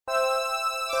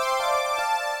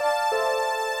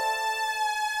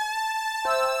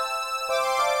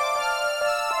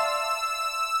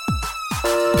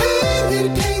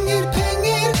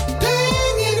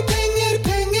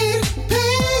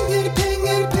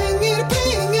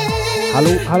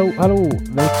Hallo.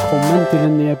 Velkommen til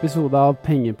en ny episode av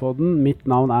Pengepodden. Mitt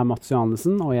navn Mats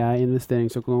Johannessen, og jeg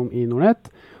investeringsøkonom i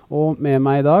Nordnet. Og med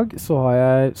meg i dag så har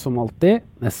jeg, som alltid,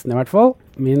 nesten i hvert fall,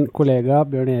 min kollega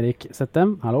Bjørn Erik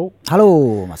Settem. Hallo.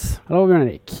 Hallo, Mats. Hallo, Bjørn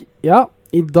Erik. Ja,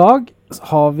 i dag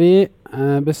har vi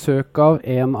besøk av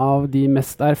en av de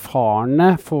mest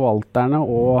erfarne forvalterne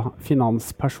og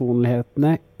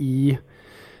finanspersonlighetene i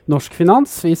Norsk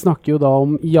Finans. Vi snakker jo da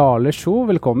om Jarle Sjo.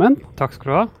 Velkommen. Takk skal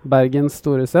du ha. Bergens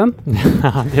store sønn.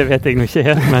 Det vet jeg nå ikke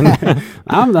helt, men... Nei,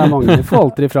 men det mange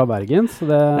forvaltere fra Bergen, så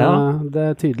det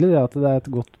tydelig at det et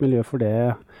godt miljø for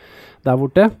det der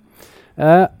borte.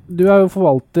 Du jo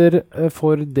forvalter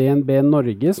for DNB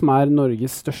Norge, som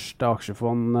Norges største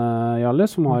aksjefond, Jarle,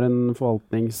 som har en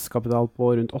forvaltningskapital på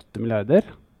rundt 8 milliarder.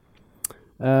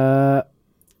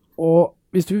 Og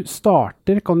hvis du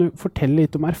starter, kan du fortelle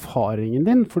litt om erfaringen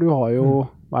din, for du har jo,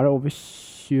 hva det, over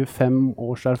 25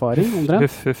 års erfaring, omtrent?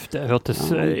 Huff, det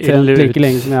hørtes ille ut. Like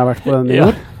lenge som jeg har vært på denne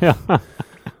jord. Ja.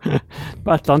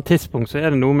 På et eller annet tidspunkt så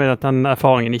det noe med at den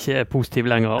erfaringen ikke positiv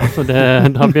lenger, altså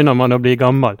da begynner man å bli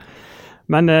gammel.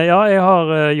 Men ja, jeg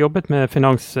har jobbet med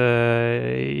finans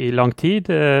i lang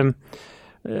tid. Jeg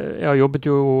har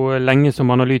jobbet jo lenge som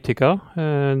analytiker,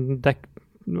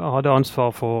 jeg hadde ansvar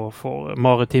for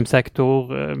maritim sektor,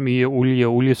 mye olje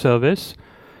og oljeservice.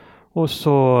 Og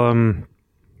så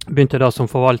begynte jeg da som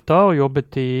forvalter og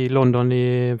jobbet i London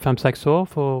i 5-6 år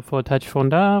for et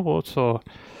hedgefond der. Og så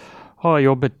har jeg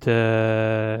jobbet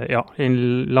en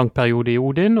lang periode i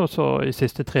Odin, og så de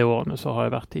siste 3 årene så har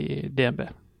jeg vært i DNB.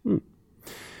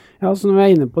 Ja, så når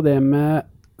vi inne på det med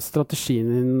strategien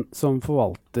din som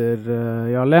forvalter,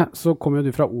 Jarle, så kommer jo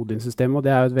du fra Odin-systemet, og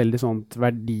det jo et veldig sånt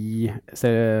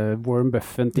Warren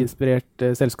Buffett-inspirert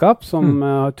selskap, som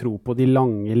har tro på de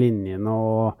lange linjene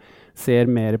og ser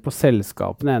mer på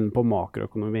selskapene enn på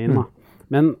makroøkonomien.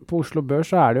 Men på Oslo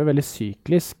Børs så det jo veldig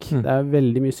syklisk. Det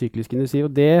veldig mye syklisk industri,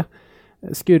 og det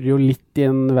skurrer jo litt i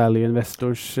en value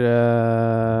investors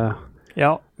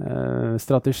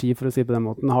strategi, for å si på den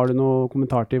måten. Har du noen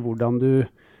kommentar til hvordan du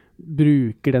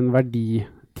bruker den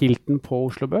verditilten på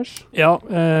Oslo Børs? Ja,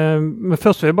 men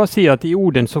først vil jeg bare si at i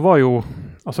Odin så var jo,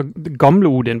 altså gamle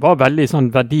Odin var veldig sånn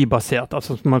verdibasert,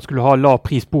 altså man skulle ha lav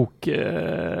prisbok,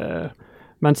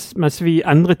 mens vi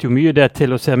endret jo mye det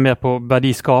til å se mer på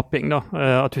verdiskaping da,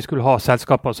 at vi skulle ha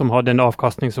selskaper som hadde en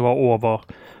avkastning som var over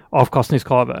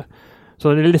avkastningskravet.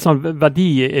 Så det litt sånn,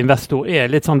 verdiinvestor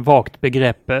litt sånn vagt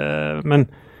begrep, men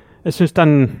jeg synes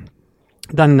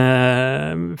den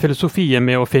filosofien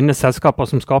med å finne selskaper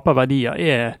som skaper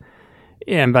verdier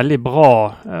en veldig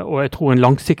bra, og jeg tror en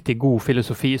langsiktig god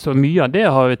filosofi. Så mye av det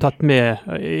har vi tatt med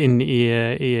inn i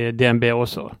DNB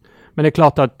også. Men det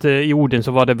klart at i Odin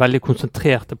så var det veldig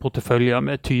konsentrerte porteføljer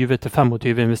med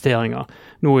 20-25 investeringer.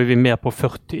 Nå vi mer på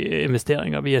 40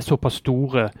 investeringer. Vi såpass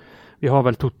store. Vi har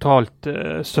vel totalt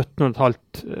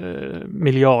 17,5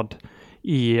 milliard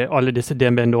i alle disse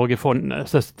DNB Norge-fondene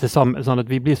til sammen, sånn at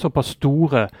vi blir såpass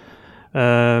store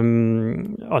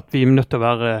at vi nødt til å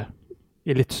være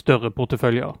i litt større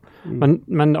porteføljer.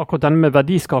 Men akkurat denne med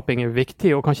verdiskaping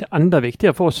viktig, og kanskje enda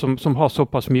viktigere for oss som har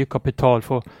såpass mye kapital,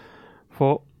 for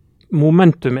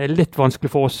momentum litt vanskelig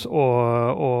for oss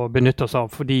å benytte oss av,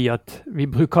 fordi at vi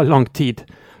bruker lang tid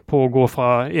på å gå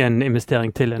fra en investering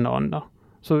til en annen. Da.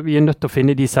 Så vi nødt til å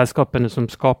finne de selskapene som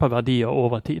skaper verdier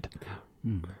over tid.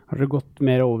 Har dere gått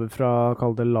mer over fra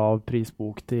kall det lav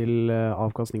prisbok til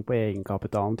avkastning på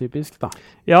egenkapitalen typisk da?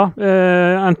 Ja,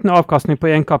 enten avkastning på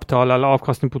egenkapital eller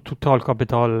avkastning på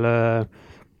totalkapital.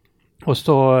 Og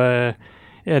så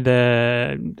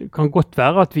det kan godt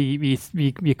være at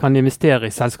vi kan investere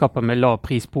i selskaper med lav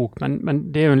prisbok, men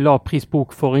det jo en lav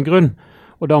prisbok for en grunn.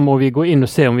 Og da må vi gå inn og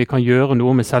se om vi kan gjøre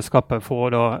noe med selskapet for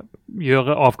å da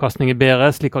gjøre avkastningen bedre,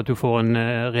 slik at du får en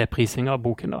reprising av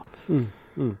boken da.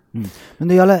 Men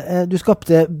du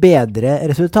skapte bedre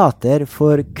resultater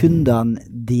for kundene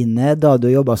dine da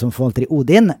du jobbet som forvalter i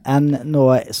Odin enn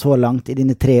nå så langt i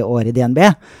dine 3 år i DNB.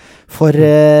 For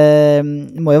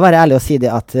må jo være ærlig å si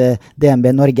det at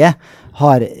DNB Norge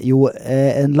har jo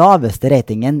den laveste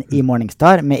ratingen i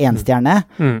Morningstar med 1 stjerne,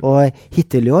 og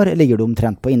hittil i år ligger du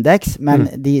omtrent på indeks,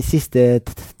 men de siste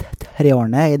 3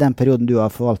 årene i den perioden du har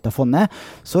forvaltet fondet,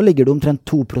 så ligger du omtrent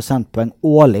 2 prosentpoeng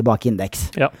årlig bak indeks.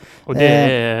 Ja, og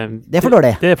det for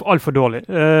dårlig. Det alt for dårlig.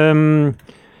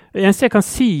 Det eneste jeg kan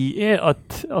si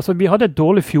at altså, vi hadde et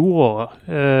dårlig fjorår.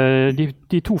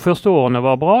 De 2 første årene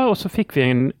var bra, og så fikk vi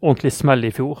en ordentlig smell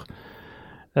i fjor.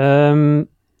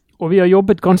 Og vi har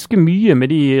jobbet ganske mye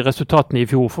med de resultatene i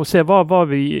fjor, for å se hva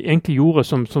vi egentlig gjorde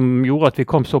som gjorde at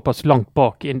vi kom såpass langt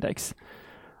bak indeks.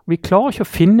 Vi klarer ikke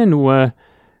å finne noe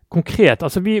konkret,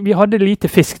 altså vi hadde lite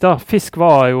fisk da. Fisk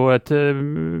var jo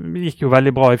gikk jo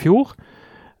veldig bra i fjor.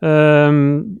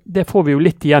 Det får vi jo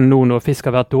litt igjen nå når fisk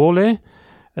har vært dårlig.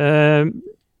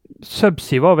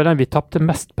 Subsea var vel den vi tappte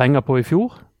mest penger på i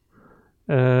fjor.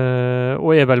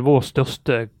 Og vel vår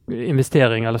største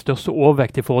investering, eller største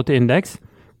overvekt i forhold til indeks.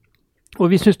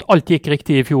 Og vi synes alt gikk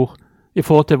riktig i fjor, i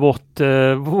forhold til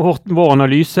vår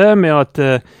analyse med at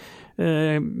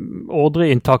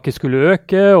ordreinntaket skulle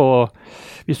øke, og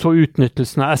vi så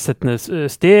utnyttelsen av assetene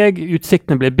steg,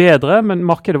 utsiktene ble bedre, men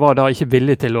markedet var da ikke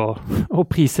villig til å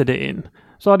prise det inn.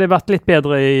 Så har det vært litt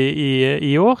bedre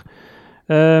i år.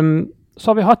 Så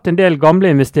har vi hatt en del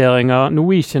gamle investeringer.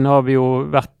 Norwegian har vi jo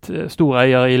vært stor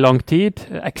eier i lang tid.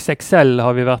 XXL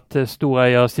har vi vært stor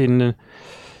eier siden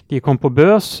de kom på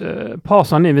børs. Et par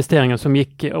sånne investeringer som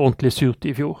gikk ordentlig surt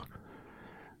i fjor.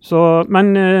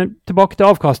 Men tilbake til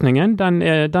avkastningen.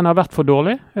 Den har vært for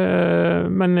dårlig,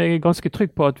 men jeg er ganske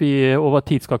trygg på at vi over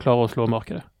tid skal klare å slå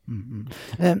markedet.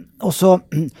 Og så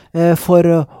for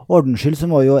ordens skyld så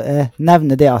må jeg jo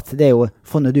nevne det at det er jo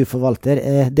fondet du forvalter,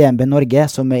 DNB Norge,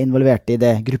 som er involvert i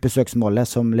det gruppesøksmålet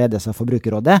som ledes av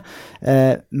Forbrukerrådet,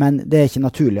 men det er ikke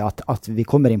naturlig at vi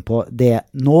kommer inn på det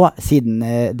nå, siden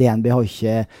DNB har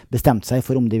ikke bestemt seg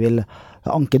for om de vil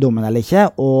anke dommen eller ikke,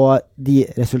 og de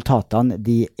resultatene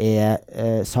de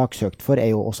er saksøkt for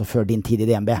er jo også før din tid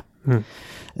i DNB.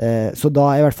 Så da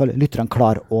er i hvert fall lytterne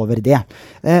klar over det.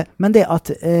 Men det at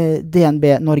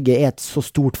DNB Norge er et så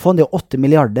stort fond, det er 8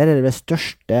 milliarder, det er det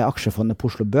største aksjefondet på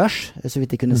Oslo Børs, så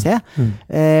vidt jeg kunne se.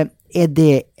 Er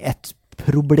det et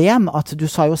problem at du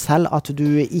sa jo selv at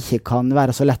du ikke kan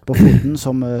være så lett på foten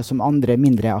som andre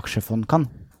mindre aksjefond kan?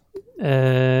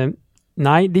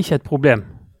 Nei, det er ikke et problem.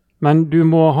 Men du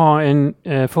må ha en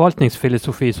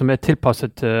forvaltningsfilosofi som er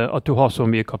tilpasset at du har så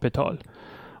mye kapital.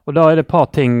 Og da er det et par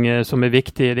ting som er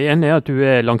viktige. Det ene er at du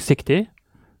er langsiktig,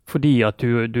 fordi at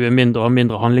du er har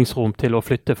mindre handlingsrom til å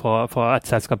flytte fra et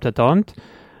selskap til et annet.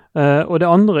 Og det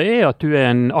andre er at du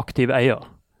er en aktiv eier.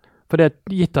 For det er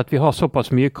gitt at vi har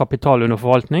såpass mye kapital under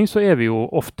forvaltning, så er vi jo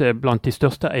ofte blant de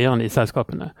største eierne i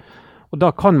selskapene. Og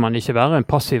da kan man ikke være en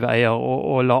passiv eier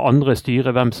og la andre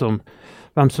styre hvem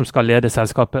som skal lede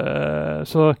selskapet.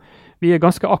 Så vi er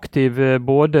ganske aktive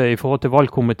både i forhold til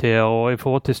valgkomiteer og i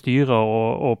forhold til styrer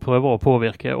og prøver å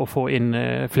påvirke og få inn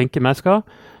flinke mennesker,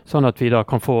 sånn at vi da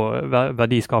kan få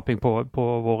verdiskaping på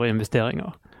våre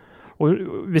investeringer. Og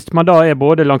hvis man da er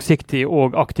både langsiktig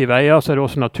og aktiv eier, så er det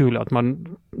også naturlig at man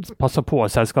passer på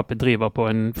at selskapet driver på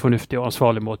en fornuftig og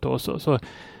ansvarlig måte også. Så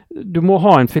du må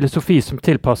ha en filosofi som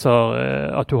tilpasser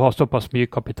at du har såpass mye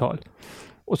kapital.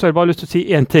 Og så har jeg bare lyst til å si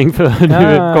en ting før du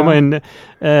kommer inn.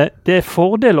 Det er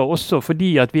fordeler også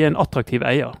fordi at vi er en attraktiv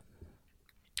eier.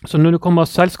 Så når det kommer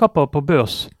selskaper på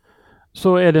børs,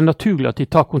 så er det naturlig at de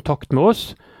tar kontakt med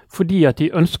oss, fordi at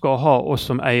de ønsker å ha oss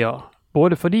som eier.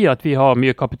 Både fordi at vi har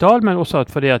mye kapital, men også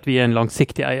fordi at vi er en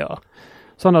langsiktig eier.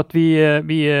 Sånn at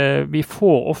vi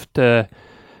får ofte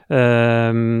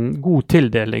god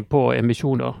tildeling på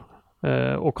emisjoner.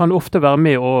 Og kan ofte være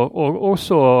med og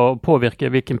også påvirke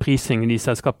hvilken prising de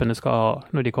selskapene skal ha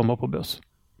når de kommer på børs.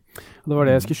 Det var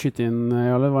det jeg skulle skyte inn,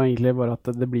 Jarle. Det var egentlig bare at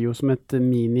det blir jo som et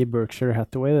mini Berkshire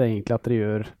Hathaway. Det er egentlig at dere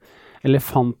gjør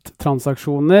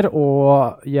elefanttransaksjoner,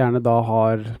 og gjerne da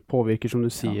påvirker, som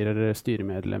du sier,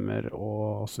 styremedlemmer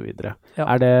og så videre. Ja.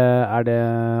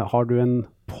 Har du en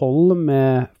poll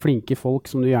med flinke folk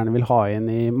som du gjerne vil ha inn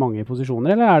i mange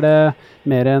posisjoner, eller er det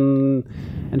mer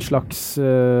en slags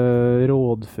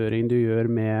rådføring du gjør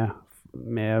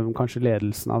med kanskje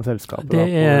ledelsen av selskapet? Det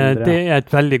er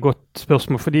et veldig godt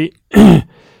spørsmål, fordi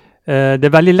det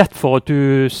er veldig lett for at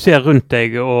du ser rundt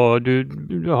deg, og du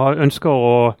ønsker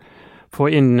å få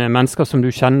inn mennesker som du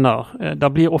kjenner. Da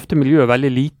blir ofte miljøet veldig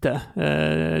lite.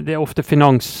 Det er ofte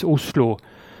finans, Oslo.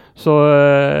 Så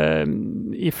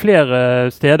i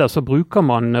flere steder så bruker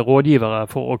man rådgivere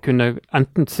for å kunne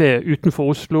enten se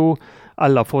utenfor Oslo,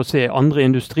 eller for å se andre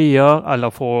industrier, eller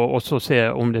for å også se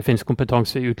om det finnes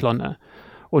kompetanse i utlandet.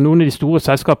 Og noen av de store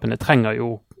selskapene trenger jo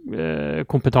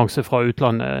kompetanse fra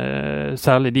utlandet,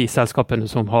 særlig de selskapene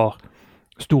som har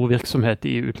stor virksomhet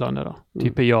i utlandet, da.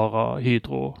 Type Yara,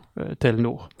 Hydro,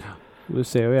 Telenor. Du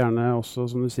ser jo gjerne også,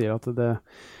 som du sier, at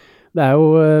det er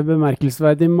jo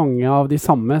bemerkelsesverdig mange av de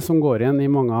samme som går igjen i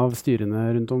mange av styrene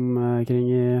rundt omkring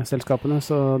i selskapene,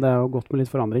 så det er jo godt med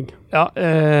litt forandring. Ja,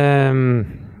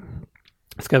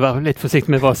 skal jeg være litt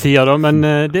forsiktig med hva jeg sier da, men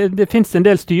det finnes en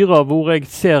del styrer hvor jeg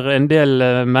ser en del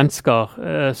mennesker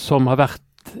som har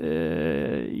vært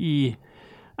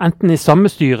enten i samme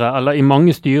styre eller i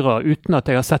mange styrer, uten at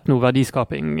jeg har sett noe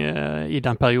verdiskaping i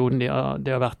den perioden de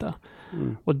har vært der.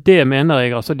 Og det mener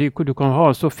jeg, altså du kan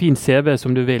ha så fin CV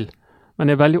som du vil, men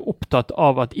jeg er veldig opptatt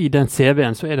av at i den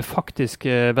CV-en så er det faktisk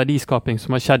verdiskaping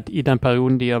som har skjedd i den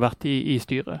perioden de har vært i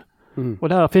styret. Og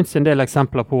der finnes en del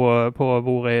eksempler på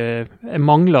hvor jeg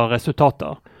mangler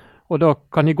resultater. Og da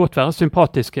kan de godt være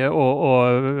sympatiske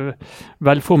og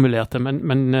velformulerte,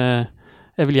 men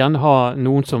jeg vil gjerne ha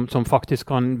noen som faktisk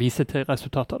kan vise til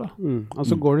resultater. Da.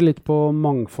 Altså går det litt på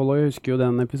mangfold, og jeg husker jo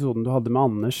den episoden du hadde med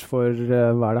Anders for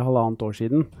hva er det, 1,5 år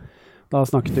siden. Da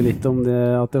snakket du litt om det,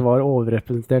 at det var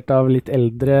overrepresentert av litt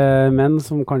eldre menn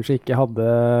som kanskje ikke hadde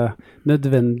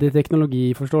nødvendig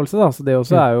teknologiforståelse. Da. Så det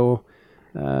også er jo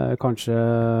kanskje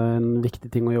en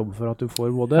viktig ting å jobbe for, at du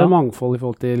får både mangfold i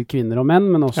forhold til kvinner og menn,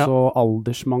 men også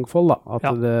aldersmangfold, da. At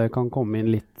det kan komme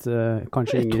inn litt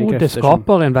kanskje yngre krefter. Jeg tror det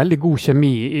skaper en veldig god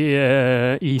kjemi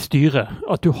i styret,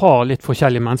 at du har litt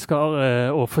forskjellige mennesker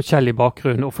og forskjellig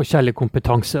bakgrunn og forskjellig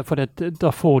kompetanse, for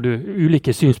da får du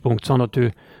ulike synspunkt, sånn at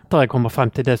du kommer frem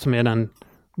til det som er den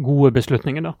gode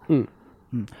beslutningen da.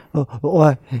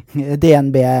 Og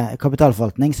DNB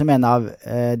Kapitalforvaltning, som en av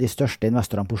de største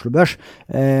investorene på Oslo Børs,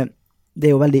 det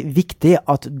er jo veldig viktig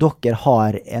at dere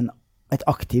har et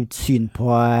aktivt syn på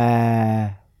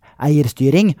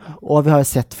eierstyring, og vi har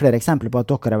sett flere eksempler på at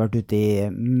dere har vært ute i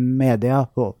media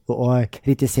og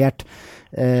kritisert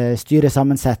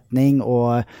styresammensetning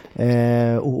og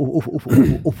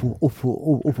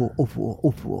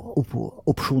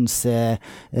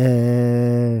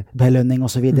opsjonsbelønning og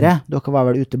så videre. Dere var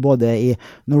vel ute både i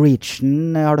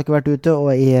Norwegian, har dere vært ute, og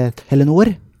i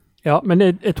Telenor. Ja, men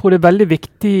jeg tror det er veldig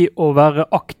viktig å være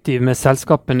aktiv med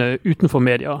selskapene utenfor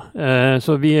media.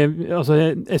 Så jeg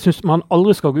synes man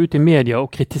aldri skal gå ut i media og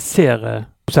kritisere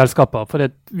selskaper, for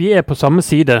vi er på samme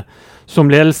side som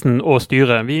ledelsen og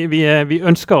styret. Vi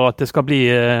ønsker at det skal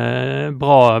bli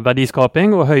bra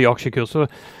verdiskaping og høy aksjekurs.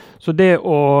 Så det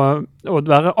å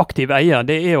være aktiv eier,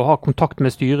 det er å ha kontakt med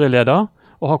styreleder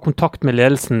og ha kontakt med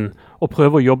ledelsen og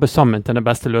prøve å jobbe sammen til den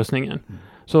beste løsningen.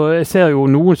 Så jeg ser jo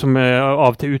noen som er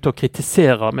av og til ute og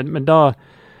kritiserer, men da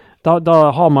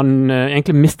har man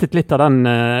egentlig mistet litt av den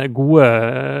gode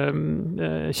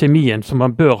kjemien som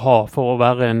man bør ha for å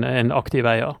være en aktiv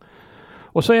eier.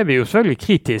 Og så er vi jo selvfølgelig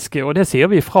kritiske, og det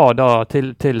sier vi fra da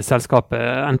til selskapet,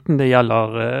 enten det gjelder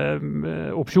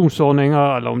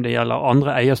opsjonsordninger eller om det gjelder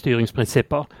andre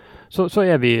eierstyringsprinsipper. Så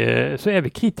er vi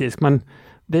kritiske, men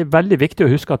det er veldig viktig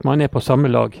å huske at man er på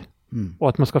samme lag. Og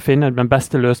at man skal finne den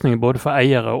beste løsningen både for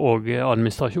eiere og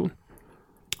administrasjon.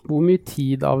 Hvor mye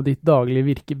tid av ditt daglige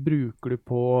virke bruker du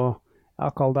på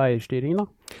kall det eierstyring da?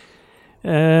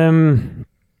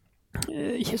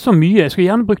 Ikke så mye. Jeg skulle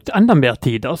gjerne brukt enda mer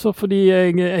tid, altså, fordi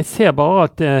jeg ser bare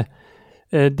at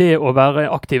det å være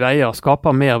aktiv eier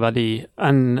skaper mer verdi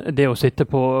enn det å sitte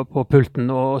på pulten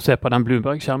og se på den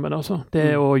Bloomberg-skjermen. Altså.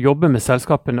 Det å jobbe med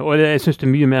selskapene, og jeg synes det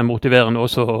er mye mer motiverende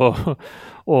også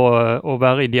å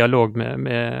være i dialog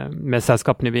med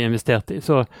selskapene vi har investert i.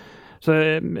 Så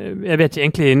jeg vet ikke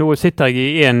egentlig, nå sitter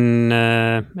jeg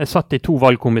jeg satt i 2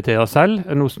 valgkomiteer selv,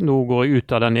 nå går jeg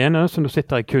ut av den ene, så nå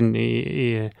sitter jeg kun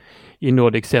i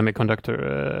Nordic Semiconductor.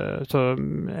 Så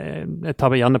jeg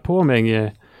tar meg gjerne på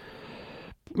meg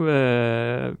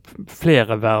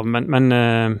flere verv, men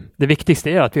det viktigste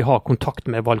er at vi har kontakt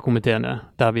med valgkomiteene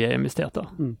der vi er investert da.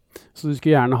 Så du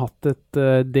skulle gjerne hatt et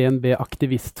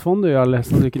DNB-aktivistfond,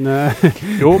 så du kunne...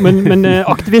 Jo, men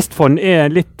aktivistfond er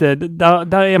litt,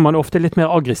 der er man ofte litt mer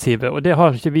aggressive, og det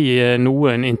har ikke vi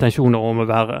noen intensjoner om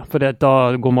å være, for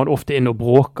da går man ofte inn og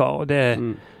bråker, og det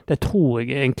tror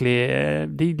jeg egentlig,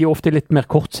 de er ofte litt mer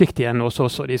kortsiktige enn oss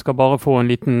også, de skal bare få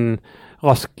en liten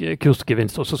rask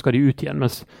kursgevinst, og så skal de ut igjen,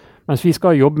 mens vi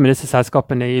skal jobbe med disse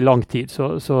selskapene i lang tid,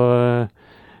 så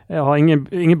jeg har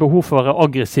ingen behov for å være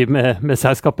aggressiv med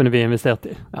selskapene vi har investert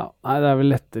i. Ja, nei, det er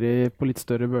vel lettere på litt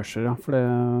større børser, ja, for det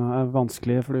er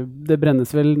vanskelig, for det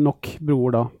brennes vel nok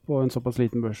broer da, på en såpass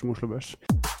liten børs som Oslo Børs.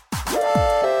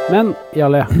 Men,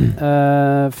 Jarle,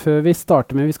 før vi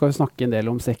starter med, vi skal jo snakke en del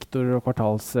om sektor- og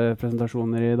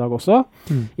kvartalspresentasjoner i dag også,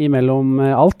 imellom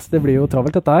alt. Det blir jo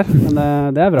travelt dette her, men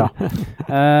det er bra.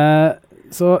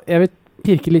 Så jeg vil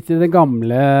pirke litt i det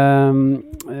gamle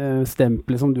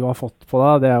stempelet som du har fått på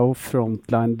deg. Det er jo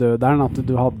Frontline-døderen, at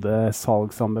du hadde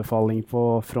salgsanbefaling på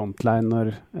Frontline når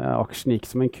aksjen gikk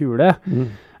som en kule.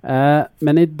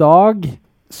 Men i dag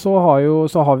så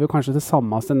har vi jo kanskje det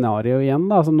samme scenario igjen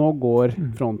da. Altså nå går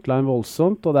Frontline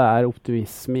voldsomt, og det er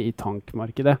optimisme i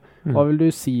tankmarkedet. Hva vil du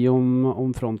si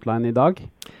om Frontline i dag?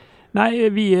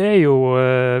 Nei, vi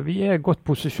er godt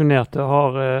posisjonert.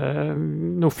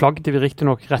 Nå flagget vi riktig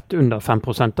nok rett under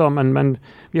 5% da, men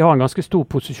vi har en ganske stor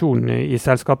posisjon i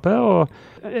selskapet, og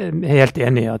er helt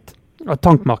enig i at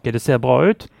tankmarkedet ser bra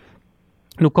ut.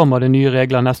 Nå kommer det nye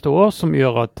regler neste år som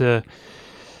gjør at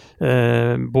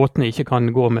båtene ikke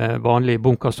kan gå med vanlig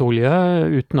bunkersolje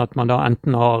uten at man da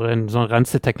enten har en sånn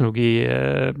renseteknologi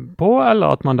på,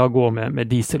 eller at man da går med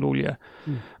dieselolje.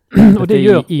 Og det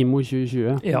gjør IMO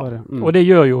 2020. Ja, og det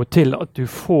gjør jo til at du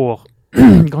får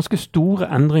ganske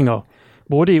store endringer,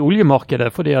 både i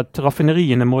oljemarkedet, fordi at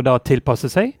raffineriene må da tilpasse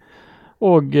seg,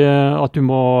 og at du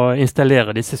må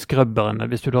installere disse skrubberene.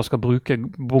 Hvis du da skal bruke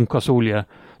bunkersolje,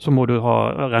 så må du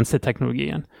ha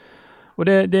renseteknologien. Og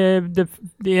det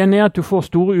ene er at du får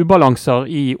store ubalanser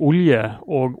i olje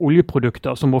og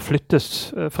oljeprodukter som må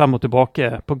flyttes frem og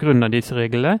tilbake på grunn av disse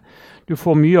reglene. Du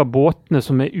får mye av båtene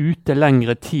som er ute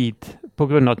lengre tid på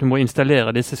grunn av at du må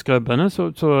installere disse skrubberne,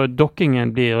 så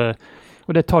dokkingen blir,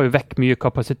 og det tar jo vekk mye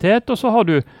kapasitet, og så har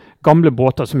du gamle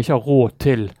båter som ikke har råd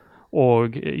til å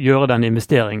gjøre den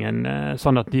investeringen,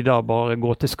 sånn at de da bare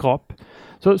går til skrap.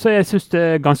 Så jeg synes det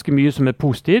er ganske mye som er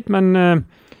positivt, men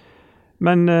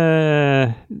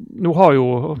nå har jo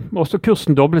også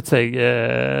kursen doblet seg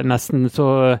nesten,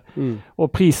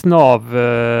 og prisen av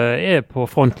er på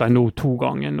frontline nå 2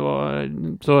 ganger.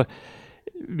 Så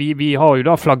vi har jo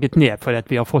da flagget ned fordi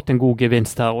at vi har fått en god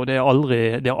gevinst her, og det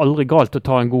er aldri galt å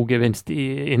ta en god gevinst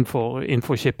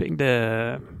innenfor shipping.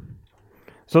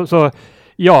 Så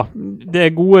ja, det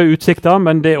er gode utsikter,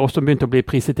 men det er også begynt å bli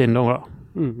priset inn nå.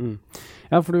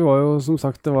 Ja, for du var jo, som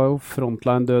sagt, det var jo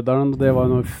frontline-døderen, og det var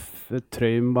jo når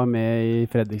Trøim var med i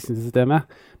Fredriksen-systemet.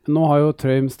 Men nå har jo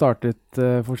Trøim startet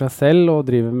for seg selv og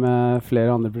driver med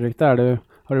flere andre prosjekter.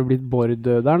 Har du blitt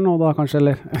Bård-døderen nå da, kanskje,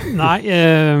 eller? Nei,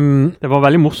 det var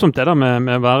veldig morsomt det da med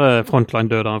å være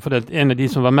frontline-døderen, for en av de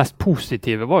som var mest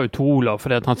positive var jo Tor Olav,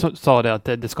 for han sa det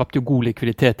at det skapte jo god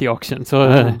likviditet i aksjen, så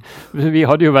vi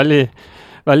hadde jo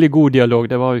veldig god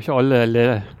dialog. Det var jo ikke alle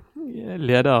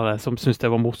ledere som syntes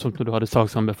det var morsomt når du hadde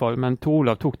salgsanbefaling, men Tor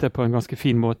Olav tok det på en ganske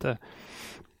fin måte.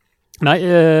 Nei,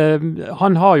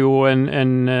 han har jo en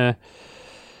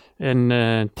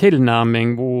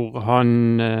tilnærming hvor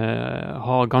han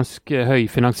har ganske høy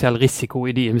finansiell risiko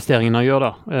i de investeringene han gjør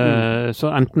da. Så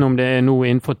enten om det er noe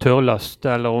innenfor tørrlast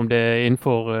eller om det er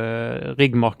innenfor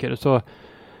riggmarkedet, så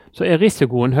er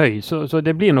risikoen høy. Så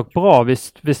det blir nok bra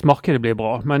hvis markedet blir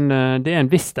bra, men det er en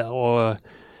viss der, og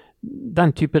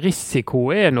den type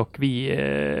risiko er nok vi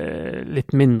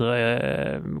litt mindre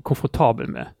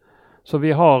komfortabel med. Så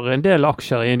vi har en del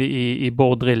aksjer i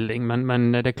Borr Drilling,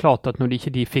 men det er klart at når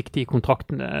de fikk de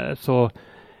kontraktene,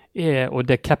 og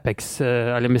det capex,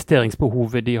 eller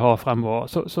investeringsbehovet de har fremover,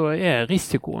 så er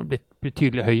risikoen blitt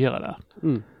betydelig høyere der.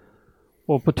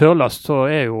 Og på tørrlast så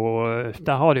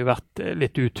der har det jo vært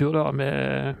litt utur da,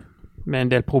 med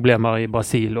en del problemer i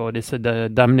Brasil, og disse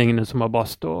demningene som har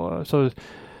brast, så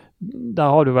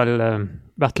der har du vel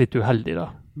vært litt uheldig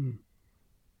da.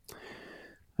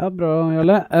 Ja, bra,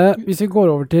 Jarle. Hvis vi går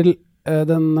over til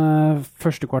den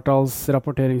første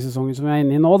kvartalsrapporteringssesongen som vi er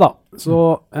inne i nå, da,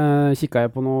 så kikket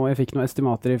jeg på jeg fikk noen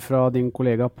estimater fra din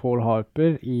kollega Paul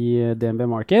Harper i DNB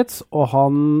Markets, og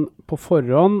han på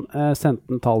forhånd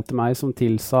sendte en tall til meg som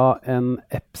tilsa en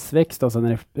EPS-vekst, altså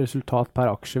en resultat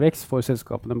per aksjevekst for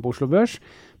selskapene på Oslo Børs,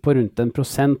 på rundt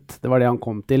 1%. Det var det han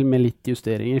kom til med litt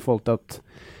justeringer i forhold til at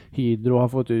Hydro har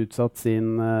fått utsatt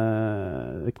sin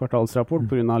kvartalsrapport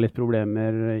på grunn av litt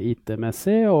problemer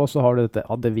IT-messig, og så har du dette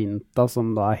Adevinta som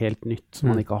da er helt nytt, som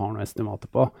man ikke har noen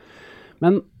estimater på.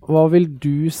 Men hva vil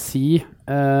du si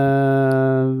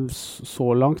så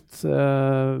langt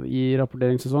i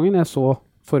rapporteringssesongen? Jeg så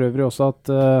for øvrig også at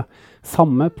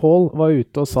samme Paul var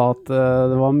ute og sa at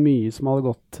det var mye som hadde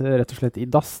gått rett og slett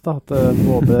i dass, da, at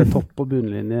både topp- og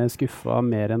bunnlinje skuffet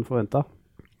mer enn forventet.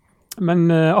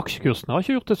 Men aksjekursene har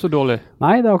ikke gjort det så dårlig.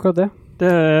 Nei, det er akkurat det.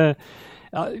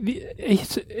 Jeg er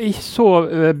ikke så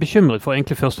bekymret for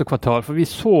egentlig første kvartal, for vi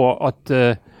så at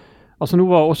nå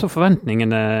var også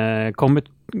forventningene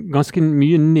kommet ganske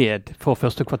mye ned for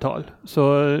første kvartal. Så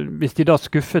hvis de da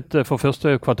skuffet for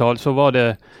første kvartal, så var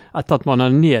det etter at man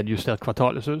har nedjustert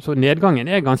kvartalet. Så nedgangen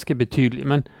er ganske betydelig,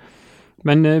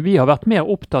 men vi har vært mer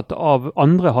opptatt av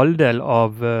andre halvdel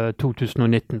av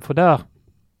 2019, for der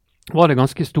var det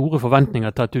ganske store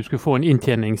forventninger til at du skulle få en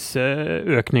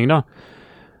inntjeningsøkning da.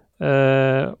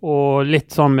 Og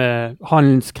litt sånn med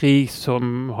handelskrig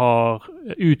som har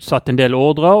utsatt en del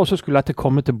ordre, og så skulle dette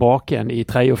komme tilbake igjen i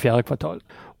 3. og 4. kvartal.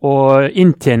 Og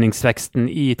inntjeningsveksten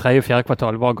i 3. og 4.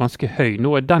 kvartal var ganske høy. Nå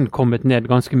er den kommet ned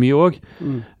ganske mye også.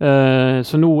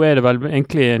 Så nå er det vel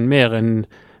egentlig mer en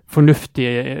fornuftig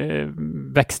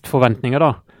vekstforventninger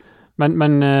da.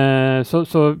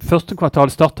 Så første kvartal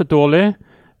startet dårlig.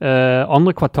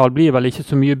 Andre kvartal blir vel ikke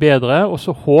så mye bedre, og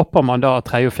så håper man da at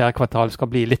 3. og 4. kvartal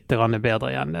skal bli litt bedre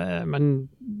igjen. Men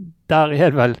der er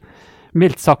det vel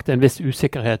mildt sagt en viss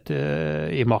usikkerhet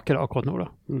i markedet akkurat nå. Da.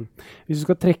 Hvis du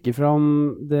skal trekke fram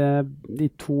de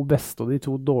to beste og de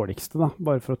to dårligste, da,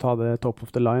 bare for å ta det top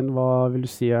of the line, hva vil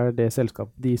du si de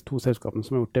to selskapene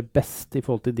som har gjort det best i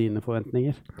forhold til dine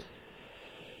forventninger?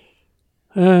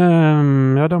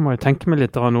 Ja, da må jeg tenke meg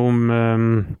litt om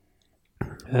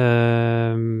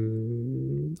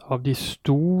av de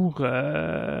store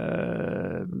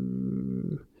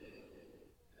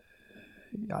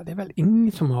ja, det vel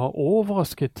ingen som har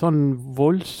overrasket sånn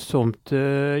voldsomt.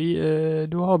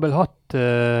 Du har vel hatt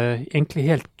egentlig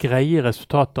helt greie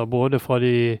resultater både fra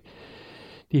de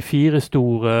fire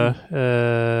store.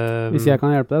 Hvis jeg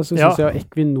kan hjelpe deg, så synes jeg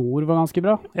Equinor var ganske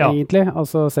bra, egentlig.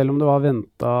 Altså, selv om det var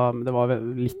ventet, det var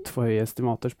litt for høye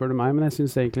estimater, spør du meg, men jeg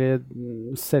synes egentlig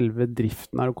selve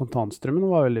driften her og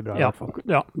kontantstrømmen var veldig bra i hvert fall.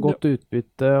 Godt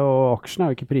utbytte, og aksjen er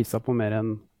jo ikke priset på mer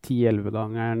enn 10-11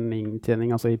 ganger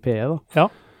inntjening, altså i PE da. Ja,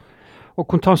 og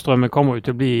kontantstrømmen kommer jo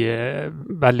til å bli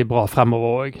veldig bra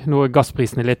fremover også. Nå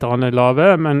gassprisene litt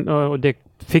lave, men og det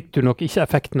fikk du nok ikke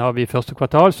effekten av i første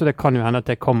kvartal, så det kan jo hende at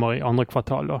det kommer i andre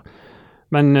kvartal da.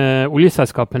 Men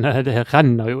oljeselskapene, det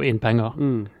renner jo inn penger.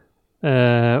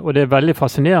 Og det er veldig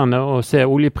fascinerende å se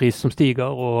oljepris som stiger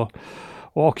og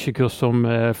aksjekurs som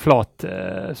flat.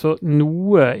 Så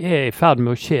noe er i ferd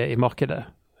med å skje i markedet.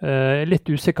 Jeg er litt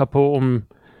usikker på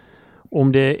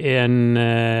om det er en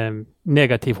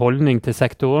negativ holdning til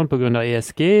sektoren på grunn av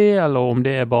ESG, eller om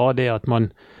det er bare det at man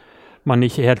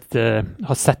ikke helt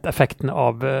har sett effekten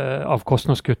av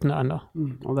kostnadskuttene ennå.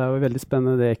 Og det er jo veldig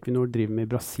spennende det Equinor driver med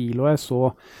i Brasil, og jeg så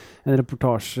en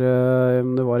reportasje,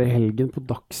 om det var i helgen på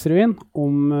Dagsrevyen,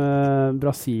 om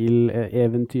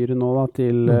Brasil-eventyret nå da,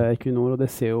 til Equinor, og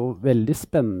det ser jo veldig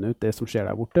spennende ut det som skjer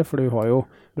der borte, for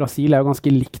Brasil er jo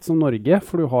ganske likt som Norge,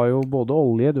 for du har jo både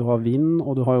olje, du har vind,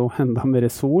 og du har jo enda mer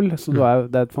sol, så det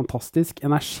er et fantastisk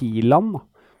energiland da.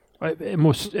 Jeg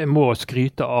må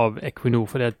skryte av Equinor,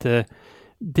 for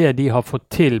det de har fått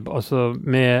til, altså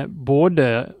med både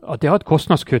at de har et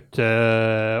kostnadskutt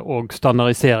og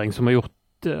standardisering som har gjort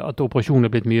at operasjonen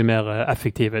er blitt mye mer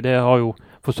effektive. Det har jo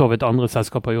for så vidt andre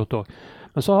selskaper gjort også.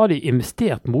 Men så har de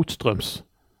investert motstrøms.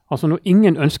 Altså når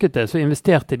ingen ønsket det, så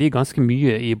investerte de ganske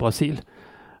mye i Brasil.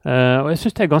 Og jeg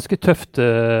synes det er ganske tøft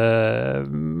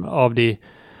av de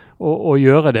å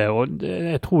gjøre det, og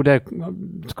jeg tror det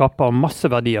skaper masse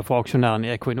verdier for aksjonærene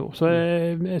i Equinor. Så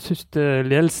jeg synes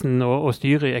ledelsen og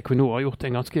styret i Equinor har gjort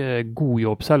en ganske god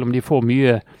jobb, selv om de får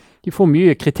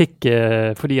mye kritikk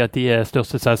fordi at de er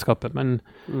største selskapet, men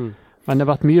det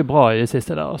har vært mye bra i det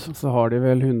siste der. Altså. Så har de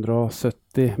vel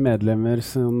 170 medlemmer,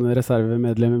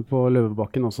 reservemedlemmer på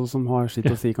Løvebakken også, som har sitt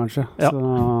å si kanskje. Så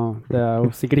det er jo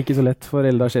sikkert ikke så lett for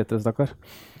Eldar Sætre, stakkar.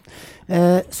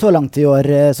 Så langt i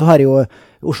år så har jo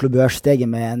Oslo Børs steget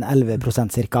med en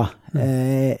 11% cirka.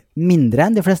 Mindre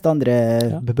enn de fleste andre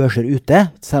børser ute,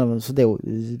 så det er jo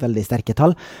veldig sterke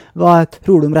tall. Hva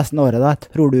tror du om resten av året da?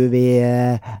 Tror du vi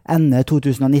ender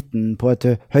 2019 på et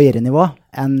høyere nivå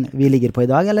enn vi ligger på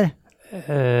i dag, eller?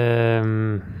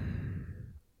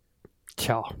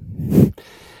 Tja,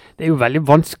 det er jo veldig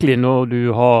vanskelig når du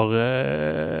har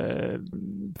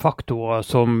faktorer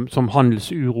som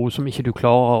handelsuro som ikke du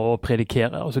klarer å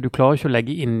predikere. Altså du klarer ikke å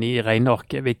legge inn i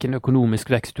regnearket hvilken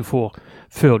økonomisk vekst du får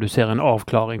før du ser en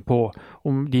avklaring på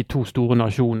om de to store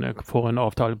nasjonene får en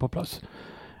avtale på plass.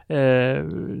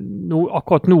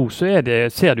 Akkurat nå så ser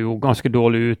det jo ganske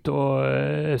dårlig ut,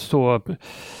 og så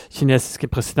kinesiske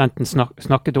presidenten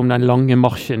snakket om den lange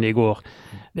marsjen i går.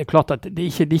 Det er klart at det er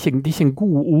ikke en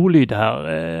god ordlyd her,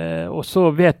 og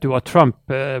så vet du at Trump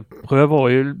prøver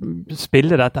å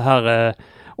spille dette her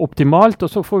optimalt, og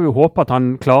så får vi håpe at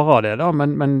han klarer det da,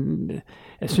 men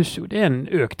jeg synes jo det er en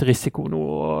økt risiko nå,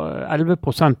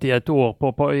 11% i et år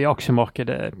i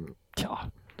aksjemarkedet,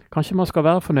 kanskje man skal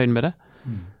være fornøyd med det.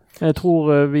 Jeg tror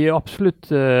vi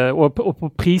absolutt, og på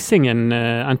prisingen,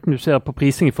 enten du ser på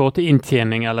prising i forhold til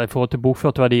inntjening eller i forhold til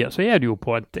bokførte verdier, så er det jo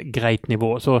på et greit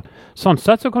nivå. Sånn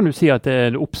sett så kan du si at det er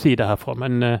en oppside herfra,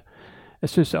 men jeg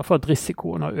synes i hvert fall at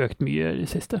risikoen har økt mye i det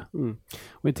siste.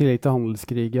 Og i tillegg til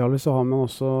handelskrig, så har man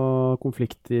også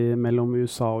konflikt mellom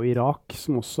USA og Irak,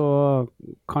 som også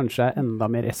kanskje er enda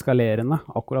mer eskalerende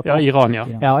akkurat nå. Ja, Iran,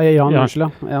 Ja, Iran,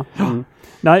 unnskyld, ja.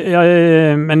 Nei,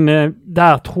 men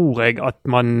der tror jeg at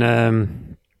man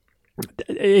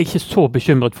jeg er ikke så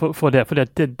bekymret for det, for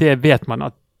det vet man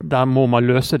at der må man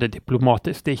løse det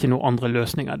diplomatisk. Det er ikke noen andre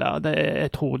løsninger der.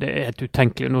 Jeg tror det er helt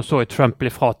utenkelig. Nå så Trump bli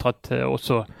fratatt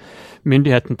også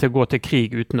myndigheten til å gå til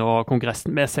krig uten å ha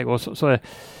kongressen med seg også. Så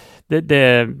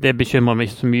det bekymrer meg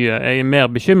ikke så mye. Jeg er mer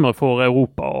bekymret for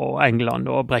Europa og England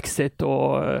og Brexit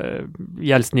og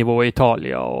gjeldsnivået i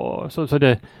Italia. Så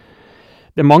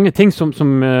det mange ting som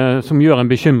gjør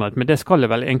en bekymret, men det skal det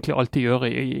vel egentlig alltid gjøre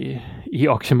i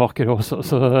aksjemarkedet også.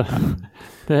 Så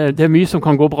det mye som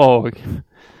kan gå bra også.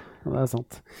 Ja, det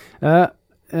sant.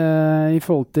 I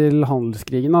forhold til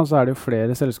handelskrigen da, så det jo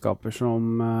flere selskaper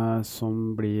som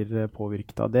blir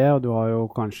påvirket av det, og du har jo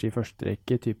kanskje i første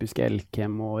rekke typisk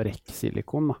Elkem og REC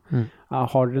Silicon.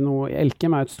 Har dere noe,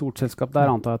 Elkem et stort selskap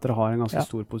der, antar jeg at dere har en ganske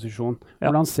stor posisjon.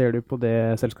 Hvordan ser du på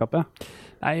det selskapet?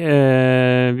 Nei,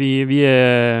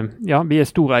 vi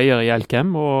stor eier i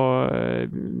Elkem, og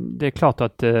det klart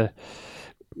at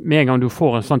med en gang du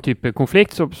får en sånn type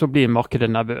konflikt, så blir markedet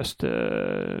nervøst.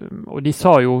 Og de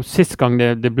sa jo, sist gang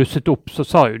det blusset opp, så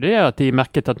sa jo det at de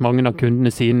merket at mange av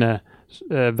kundene sine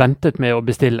ventet med å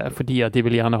bestille, fordi at de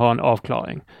vil gjerne ha en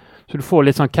avklaring. Så du får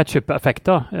litt sånn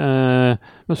ketchup-effekter.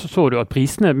 Men så du at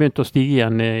prisene begynte å stige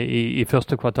igjen i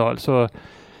første kvartal. Så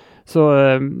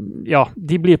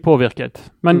de blir påvirket.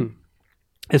 Men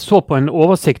jeg så på en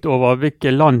oversikt over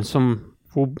hvilke land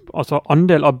altså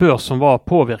andel av børs som var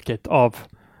påvirket av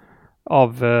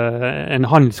en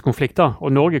handelskonflikt da,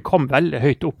 og Norge kom veldig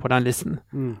høyt opp på den listen.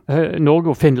 Norge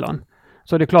og Finland.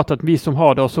 Så det klart at vi som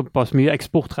har da såpass mye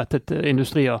eksportrettet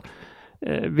industrier,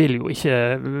 vil jo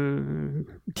ikke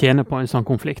tjene på en sånn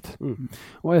konflikt.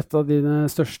 Og et av dine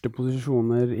største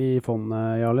posisjoner i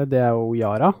fondet, Jarle, det jo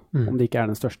Yara, om det ikke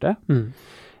den største.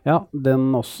 Ja,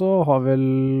 den også har vel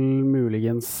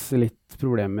muligens litt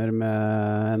problemer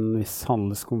med en viss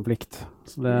handelskonflikt.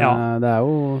 Så det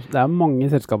jo mange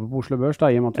selskaper på Oslo Børs, da,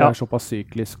 i og med at det såpass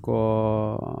syklisk.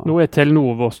 Nå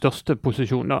Telenor vår største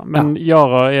posisjon, da. Men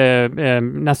Yara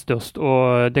nest størst,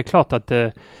 og det klart at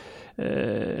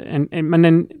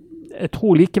jeg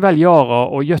tror likevel Yara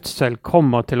og gjødsel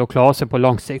kommer til å klare seg på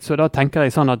lang sikt. Så da tenker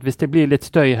jeg sånn at hvis det blir litt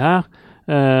støy her,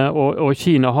 og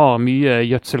Kina har mye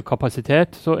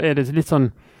gjødselkapasitet, så det litt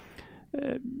sånn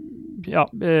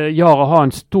Yara har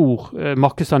en stor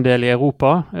markedsandel i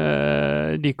Europa.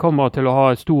 De kommer til å ha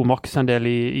en stor markedsandel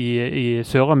i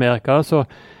Sør-Amerika, så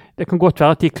det kan godt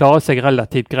være at de klarer seg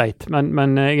relativt greit.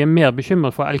 Men jeg mer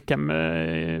bekymret for Elkem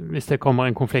hvis det kommer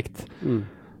en konflikt.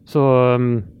 Så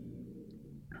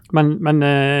men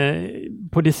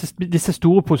på disse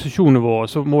store posisjonene våre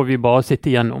så må vi bare sitte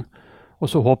igjennom. Og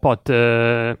så håpe at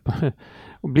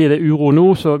blir det uro nå,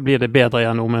 så blir det bedre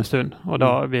igjen om en stund. Og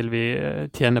da vil vi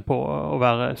tjene på å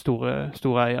være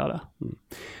store eiere der.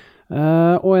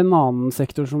 Og en annen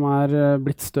sektor som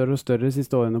blitt større og større de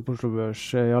siste årene på Oslo Børs,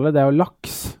 Jarle, det jo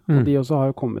laks. Og de også har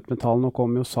jo kommet med tall. Nå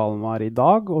kom jo SalMar i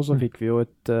dag, og så fikk vi jo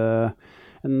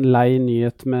en lei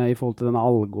nyhet i forhold til denne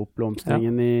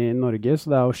algeoppblomstringen i Norge. Så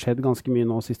det har jo skjedd ganske mye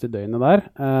nå siste døgnet der.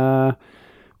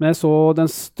 Men jeg så det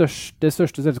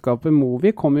største selskapet,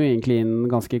 Movi, kom jo egentlig inn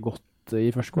ganske godt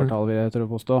i første kvartal, vil jeg tørre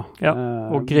å påstå.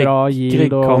 Og Grieg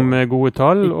kom med gode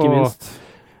tall. Ikke minst.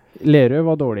 Lerøy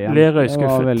var dårlig igjen. Lerøy skuffet.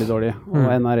 Det var veldig dårlig. Og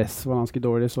NRS var ganske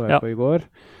dårlig, så jeg på i går.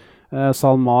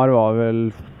 SalMar var vel,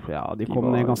 de kom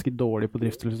ned ganske dårlig på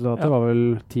driftsresultatet. Det var vel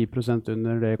 10%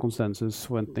 under det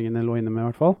konsensusforventningene lå inne med i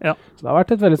hvert fall. Så det har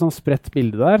vært et veldig sånn spredt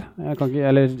bilde der.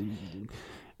 Eller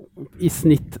i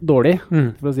snitt dårlig,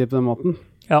 for å si det på den måten.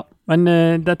 Ja, men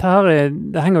dette her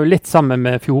det henger jo litt sammen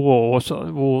med fjoråret også,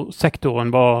 hvor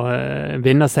sektoren var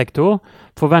vinnersektor.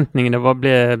 Forventningene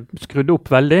ble skrudd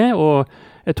opp veldig, og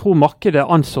jeg tror markedet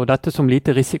anså dette som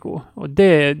lite risiko. Og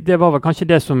det var vel kanskje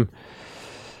det som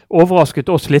overrasket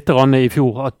oss litt i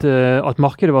fjor, at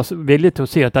markedet var villig til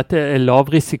å si at dette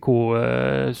lavrisiko,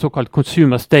 såkalt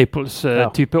consumer staples,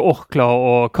 type Orkla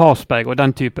og Carlsberg og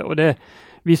den type. Og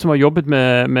vi som har jobbet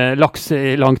med laks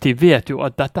i lang tid vet jo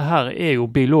at dette her jo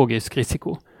biologisk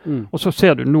risiko. Og så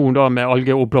ser du nå da med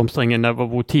algeoppblomstringen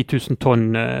hvor 10 000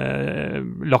 tonn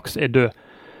laks død.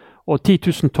 Og 10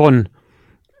 000 tonn,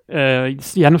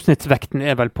 gjennomsnittsvekten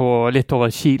vel på litt over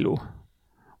 1 kilo.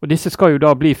 Og disse skal jo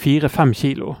da bli 4-5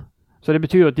 kilo. Så det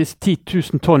betyr at disse 10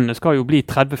 000 tonnene skal jo bli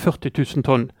 30-40 000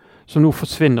 tonn som nå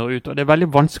forsvinner ut. Og det veldig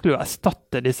vanskelig å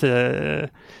erstatte disse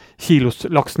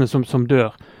kiloslaksene som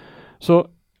dør. Så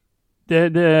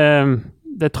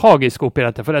det tragiske oppi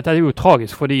dette, for dette jo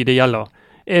tragisk for de det gjelder,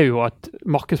 jo at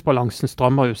markedsbalansen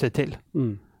strammer jo seg til.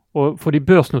 Og for de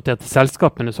børsnoterte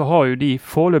selskapene så har jo de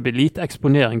foreløpig lite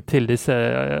eksponering til disse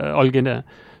algene.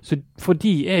 Så for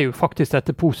de jo faktisk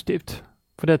dette positivt.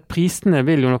 For prisene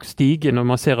vil jo nok stige når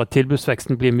man ser at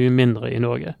tilbudsveksten blir mye mindre i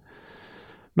Norge.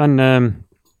 Men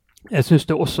jeg synes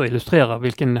det også illustrerer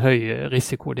hvilken høy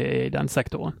risiko det i den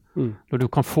sektoren. Når du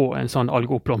kan få en sånn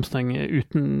algeoppblomstring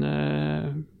uten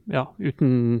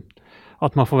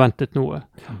at man forventet noe.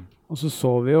 Og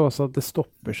så vi jo også at det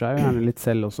stopper seg jo gjerne litt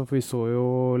selv også, for vi så jo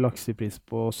laksepris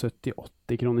på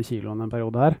 70-80 kroner kiloen en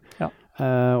periode her.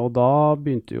 Og da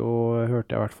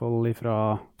hørte jeg I hvert fall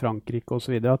fra Frankrike og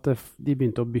så videre, at de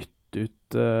begynte å bytte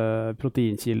ut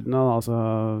proteinkildene, altså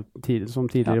som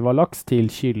tidligere var laks, til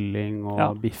kylling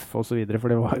og biff og så videre,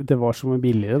 for det var så mye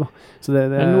billigere da. Så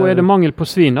nå det mangel på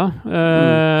svin da,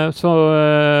 så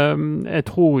jeg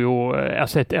tror jo,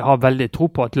 altså jeg har veldig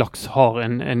tro på at laks har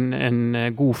en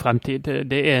god fremtid.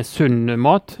 Det sunn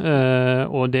mat,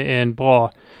 og det en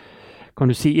bra, kan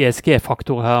du si,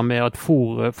 ESG-faktor her med at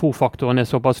fôrfaktoren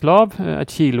såpass lav. Et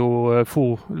kilo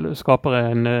fôr skaper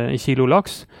en kilo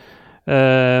laks.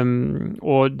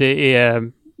 Og det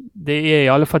I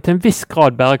alle fall til en viss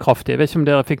grad bærekraftig. Jeg vet ikke om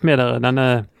dere fikk med dere denne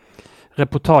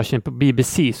reportasjen på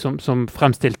BBC som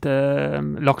fremstilte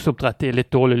lakseoppdrett I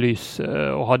litt dårlig lys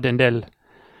og hadde en del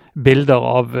bilder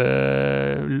av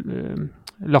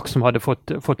laks som hadde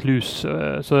fått lus.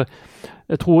 Så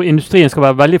jeg tror industrien skal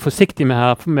være veldig forsiktig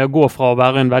med å gå fra å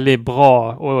være en veldig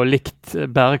bra og likt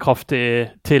bærekraftig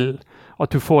til at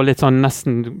du får litt sånn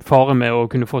nesten fare med å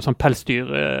kunne få sånn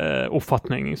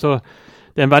pelsdyroppfatning. Så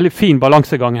det en veldig fin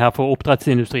balansegang her for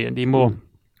oppdrettsindustrien.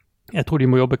 Jeg tror de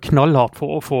må jobbe knallhardt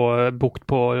for å få bukt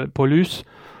på lus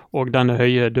og denne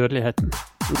høye dødeligheten.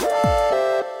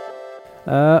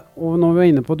 Og når vi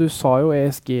inne på, du sa jo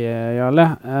ESG, Jarle,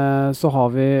 så har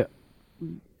vi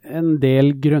en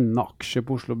del grønne aksjer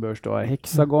på Oslo Børs. Du har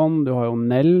Hexagon, du har jo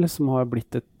Nell, som har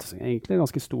blitt et egentlig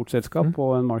ganske stort selskap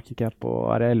på en market cap på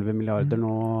 11 milliarder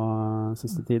nå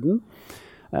siste tiden.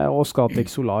 Og Scatec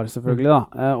Solar selvfølgelig da.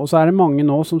 Og så det mange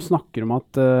nå som snakker om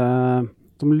at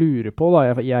som lurer på,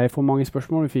 da, jeg får mange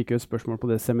spørsmål, vi fikk jo et spørsmål på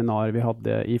det seminaret vi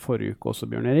hadde I forrige uke også,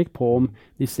 Bjørn Erik, på om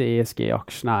disse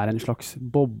ESG-aksjene en slags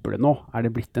boble nå. Det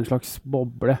blitt en slags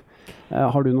boble?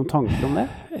 Har du noen tanker om det?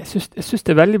 Jeg synes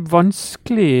det veldig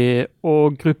vanskelig å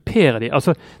gruppere de.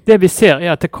 Altså, det vi ser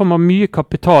at det kommer mye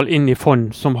kapital inn I fond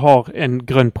som har en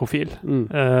grønn profil,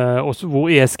 og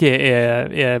hvor ESG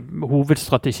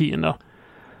hovedstrategien da.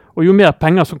 Og jo mer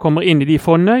penger som kommer inn I de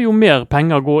fondene, jo mer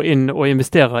penger går inn og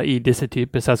investerer I disse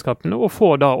typer selskapene, og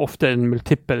får da ofte en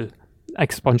multiple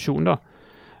ekspansjon da.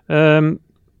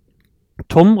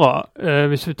 Tomra,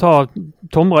 hvis vi tar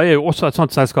Tomra jo også et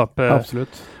sånt selskap.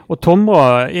 Absolutt. Og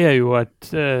Tomra jo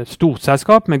et stort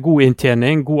selskap med god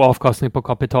inntjening, god avkastning på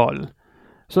kapitalen.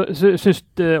 Så synes,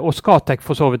 og Scatec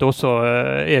for så vidt også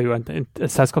jo et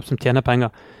selskap som tjener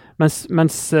penger.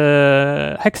 Mens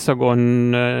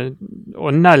Hexagon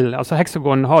og Nell, altså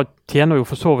Hexagon tjener jo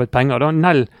for så vidt penger da.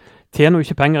 Nell tjener jo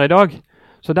ikke penger I dag,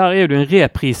 så der jo det en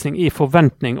reprisning I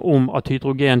forventning om at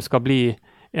hydrogen skal bli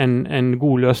en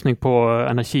god løsning på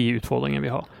energiutfordringen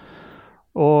vi har.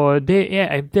 Og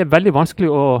det veldig vanskelig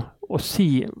å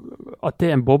si at det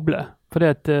en boble, for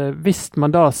hvis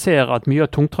man da ser at mye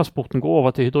av tungtransporten går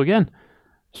over til hydrogen,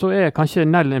 så kanskje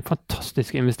Nell en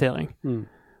fantastisk investering.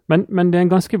 Men det en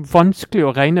ganske vanskelig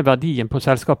å regne verdien på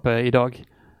selskapet I dag.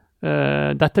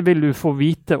 Dette vil du få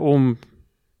vite om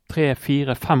 3,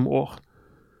 4, 5 år.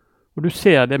 Og du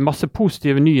ser det masse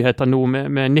positive nyheter nå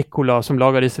med Nikola som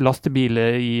lager disse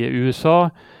lastebiler I USA.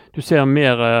 Du ser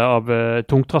mer av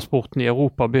tungtransporten I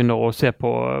Europa begynner å se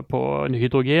på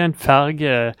hydrogen,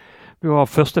 ferge. Vi har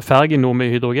første ferge nå med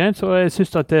hydrogen, så jeg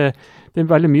synes at det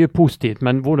veldig mye positivt,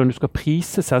 men hvordan du skal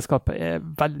prise selskapet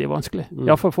veldig vanskelig. I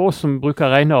hvert fall for oss som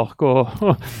bruker regneark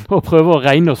og prøver å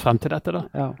regne oss frem til dette da.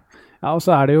 Ja, og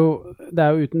så det jo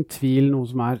uten tvil noe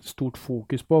som stort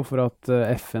fokus på for at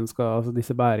FN skal, altså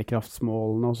disse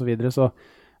bærekraftsmålene og så videre, så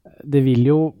det vil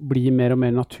jo bli mer og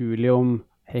mer naturlig om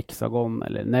Hexagon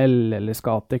eller Nell eller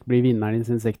Scatec blir vinneren I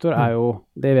sin sektor,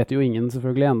 det vet jo ingen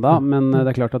selvfølgelig enda, men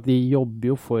det klart at de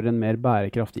jobber jo for en mer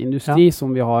bærekraftig industri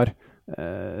som vi har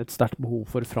et sterkt behov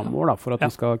for fremover da, for at vi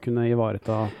skal kunne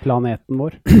ivareta planeten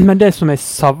vår. Men det som jeg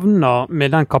savner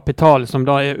med den kapitalen som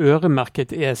da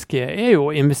øremerket ESG, jo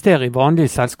å investere I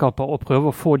vanlige selskaper og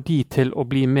prøve å få de til å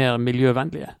bli mer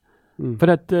miljøvennlige.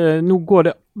 For nå går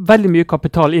det veldig mye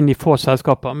kapital inn I få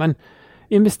selskaper, men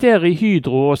investere I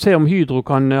Hydro og se om Hydro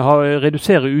kan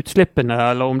redusere utslippene,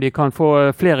 eller om de kan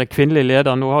få flere kvinnelige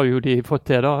ledere. Nå har jo de fått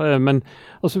det da, men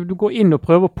altså, du går inn og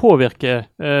prøver å påvirke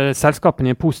selskapene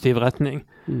I en positiv retning.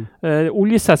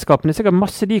 Oljeselskapene, sikkert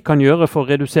masse de kan gjøre for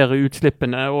å redusere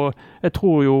utslippene, og jeg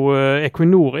tror jo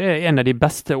Equinor en av de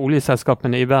beste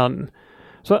oljeselskapene I verden.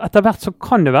 Så etter hvert så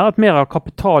kan det være at mer av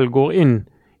kapital går inn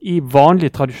I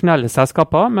vanlige tradisjonelle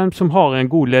selskaper, men som har en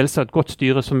god ledelse, et godt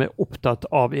styre som opptatt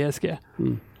av ESG.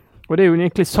 Og det jo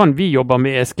egentlig sånn vi jobber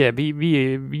med ESG. Vi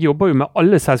jobber jo med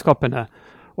alle selskapene,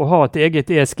 og har et eget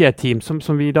ESG-team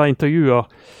som vi da intervjuer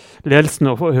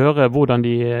ledelsen og får høre hvordan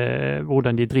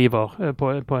de driver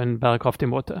på en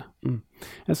bærekraftig måte.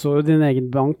 Jeg så jo din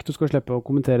egen bank, du skal slippe å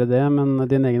kommentere det, men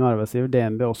din egen arbeidsgiver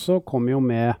DNB også kom jo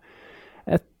med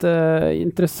et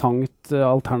interessant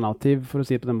alternativ, for å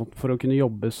si det på den måten, for å kunne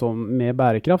jobbe med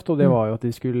bærekraft, og det var jo at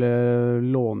de skulle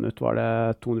låne ut, var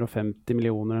det 250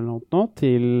 millioner eller noe nå,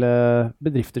 til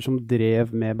bedrifter som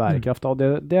drev med bærekraft. Og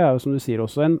det er jo, som du sier,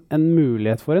 også en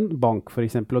mulighet for en bank, for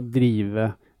eksempel, å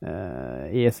drive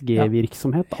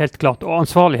ESG-virksomhet. Helt klart, og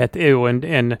ansvarlighet er jo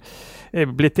er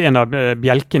blitt en av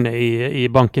bjelkene i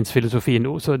bankens filosofi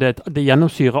nå, så det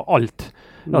gjennomsyrer alt.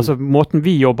 Altså måten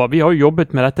vi jobber, vi har jo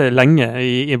jobbet med dette lenge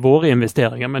i våre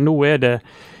investeringer, men nå er det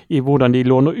i hvordan de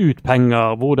låner ut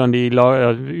penger, hvordan de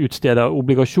utsteder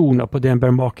obligasjoner på DNB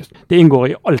Markets. Det inngår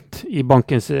i alt i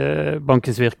bankens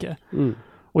virke.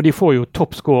 Og de får jo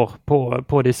toppscore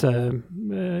på disse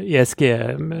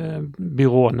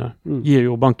ESG-byråene. Gir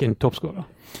jo banken toppscore.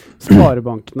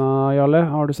 Sparebankene, Jarle,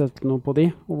 har du sett noe på de,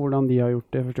 og hvordan de har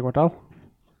gjort det i første kvartal?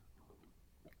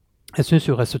 Jeg synes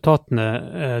jo resultatene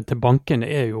til bankene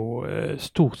er jo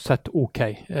stort sett ok.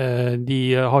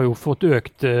 De har jo fått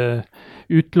økt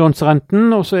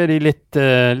utlånsrenten, og så er de litt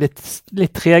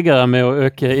tregere med å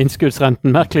øke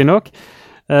innskuddsrenten, merkelig nok.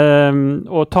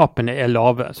 Og tapene er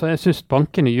lave. Så jeg synes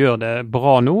bankene gjør det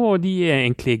bra nå, og de er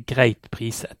egentlig greit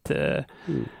priset.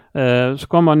 Så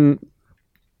kan man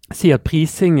si at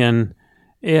prisingen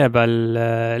er vel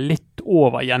litt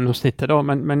over gjennomsnittet da,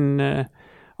 men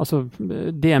altså,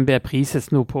 DNB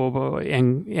prises nå på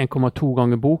 1,2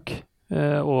 ganger bok,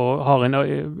 og har en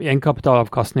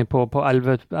egenkapitalavkastning på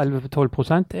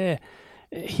 11-12%. Det er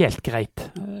helt greit.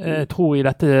 Jeg tror i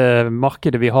dette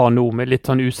markedet vi har nå, med litt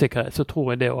sånn usikkerhet, så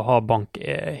tror jeg det å ha bank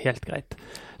er helt greit.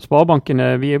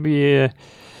 Sparebankene,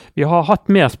 vi har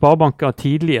hatt mer sparebanker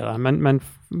tidligere, men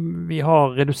vi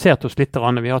har redusert oss litt.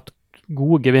 Vi har hatt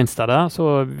gode gevinster der,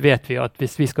 så vet vi at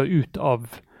hvis vi skal ut av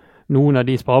noen av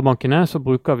de sparebankene, så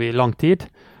bruker vi lang tid.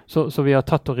 Så vi har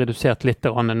tatt og redusert litt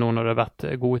nå når det har vært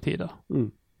gode tider.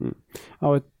 Ja,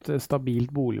 og et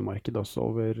stabilt boligmarked også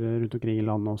rundt omkring i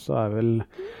landet også er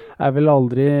vel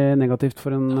aldri negativt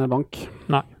for en bank.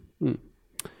 Nei.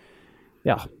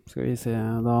 Ja, skal vi se.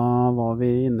 Da var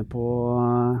vi inne på,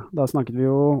 da snakket vi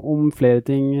jo om flere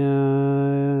ting,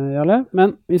 Jarle.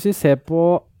 Men hvis vi ser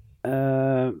på,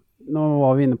 nå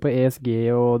var vi inne på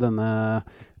ESG og denne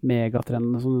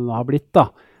megatrendene som det har blitt da.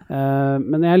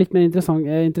 Men jeg er litt mer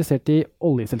interessert i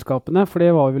oljeselskapene, for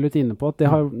det var vi litt inne på at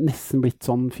det har nesten blitt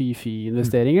sånn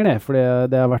fy-fy-investeringer det, for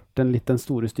det har vært litt den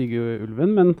store stygge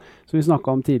ulven, men som vi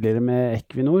snakket om tidligere med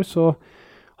Equinor, så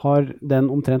har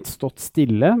den omtrent stått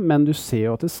stille, men du ser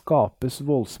jo at det skapes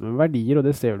voldsomme verdier, og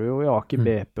det ser du jo i Aker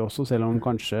BP også, selv om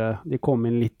kanskje de kom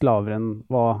inn litt lavere enn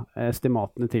hva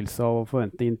estimatene tilsa og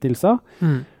forventningene tilsa.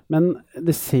 Men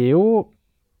det ser jo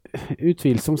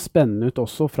utvilsomt spennende ut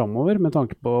også fremover, med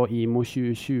tanke på IMO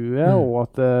 2020, og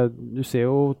at du ser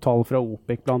jo tall fra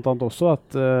OPEC blant annet også,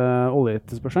 at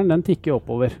oljeetterspørselen, den tikker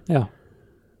oppover. Ja.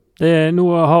 Nå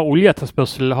har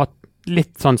oljeetterspørsel hatt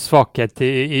litt sånn svakhet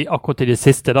akkurat i det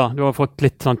siste da. Du har fått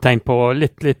litt sånn tegn på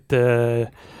litt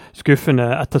skuffende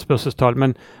etterspørselstall,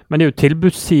 men det er jo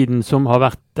tilbudssiden som har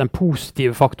vært den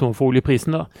positive faktoren for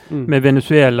oljeprisen da, med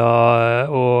Venezuela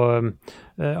og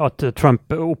at Trump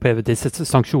opphevet disse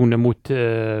sanksjonene mot,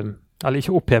 eller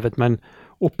ikke opphevet, men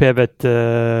opphevet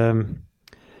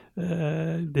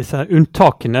disse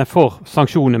unntakene for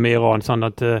sanksjonene med Iran, sånn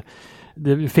at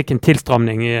det fikk en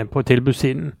tilstramning på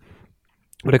tilbudssiden.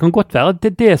 Og det kan godt være at det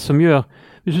er det som gjør,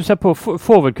 hvis du ser på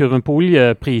forward-kurven på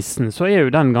oljeprisen, så er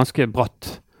jo den ganske bratt.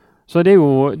 Så det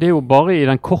er jo bare i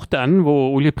den korte enden hvor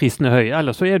oljeprisen er høy,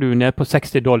 eller så er du nede på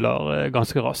 $60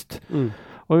 ganske raskt.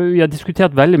 Og vi har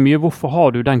diskutert veldig mye hvorfor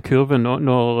har du den kurven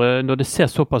når det ser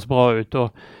såpass bra ut. Og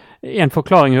en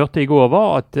forklaring jeg hørte i går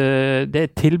var at det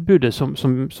er tilbudet som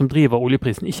driver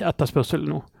oljeprisen, ikke etterspørselen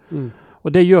nå. Og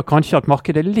det gjør kanskje at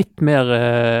markedet er litt mer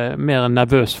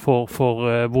nervøs for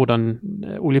hvordan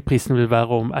oljeprisen vil være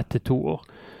om 1 til 2 år.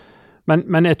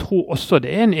 Men jeg tror også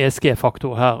det er en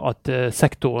ESG-faktor her, at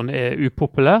sektoren er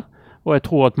upopulær, og jeg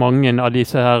tror at mange av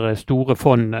disse her store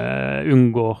fond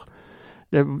unngår.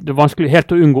 Det er vanskelig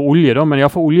helt å unngå olje, da, men i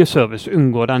hvert fall oljeservice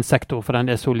unngår den sektoren, for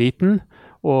den er så liten,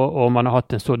 og man har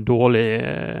hatt en så dårlig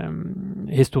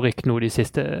historikk nå de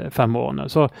siste 5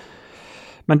 årene.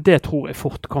 Men det tror jeg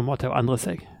fort kommer til å endre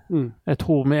seg. Jeg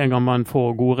tror med en gang man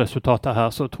får gode resultater her,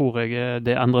 så tror jeg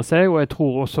det endrer seg, og jeg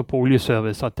tror også på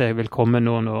oljeservice at det vil komme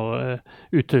nå når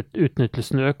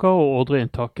utnyttelsen øker og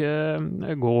ordreinntaket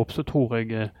går opp, så tror jeg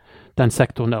den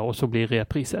sektoren der også blir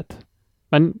repriset.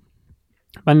 Men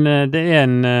det er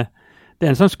det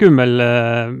er en sånn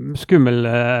skummel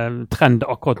trend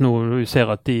akkurat nå, når du ser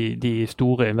at de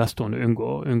store investorene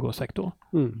unngår sektoren.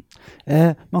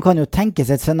 Man kan jo tenke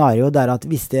seg et scenario der at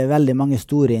hvis det er veldig mange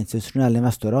store institusjonelle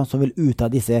investorer som vil ut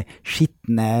av disse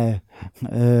skitne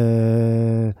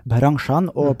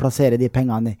bransjene og plassere de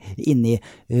pengene inn i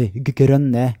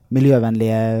grønne,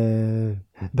 miljøvennlige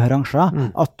bransjer,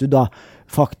 at du da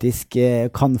faktisk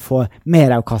kan få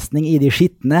meravkastning i de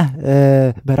skitne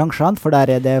bransjene, for der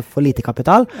er det for lite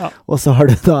kapital, og så har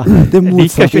du da det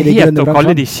motsatte i de grønne bransjene. Jeg liker ikke helt å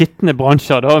kalle de skitne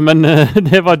bransjer da, men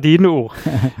det var dine ord.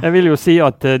 Jeg vil jo si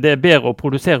at det er bedre å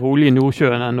produsere olje i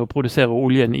Nordsjøen enn å produsere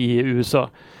oljen i USA.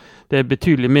 Det er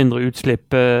betydelig mindre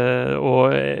utslipp,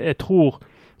 og jeg tror,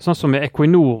 sånn som med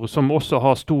Equinor, som også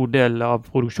har stor del av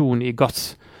produksjonen i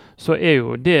gass, så er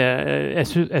jo det,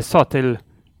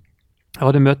 jeg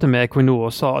hadde møte med Equinor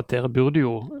og sa at dere burde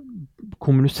jo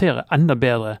kommunisere enda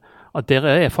bedre, at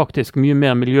dere er faktisk mye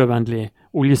mer miljøvennlig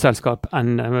oljeselskap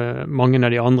enn mange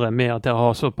av de andre, med at dere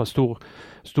har såpass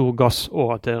stor gass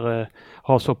og at dere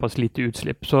har såpass lite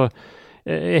utslipp. Så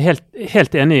jeg er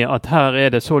helt enig i at her er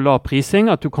det så lav prising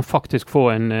at du kan faktisk få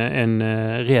en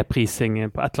reprising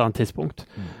på et eller annet tidspunkt.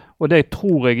 Og det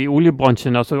tror jeg i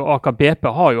oljebransjen, altså Aker BP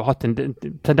har jo hatt en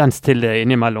tendens til det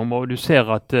innimellom, og du ser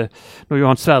at når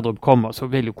Johan Sverdrup kommer, så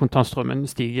vil jo kontantstrømmen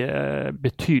stige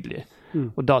betydelig.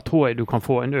 Og da tror jeg du kan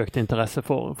få en økt interesse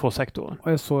for sektoren. Og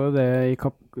jeg så jo det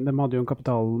de hadde jo en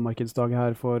kapitalmarkedsdag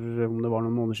her for om det var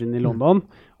noen måneder siden i London,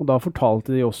 og da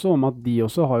fortalte de også om at de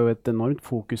også har jo et enormt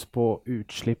fokus på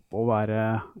utslipp og være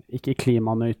ikke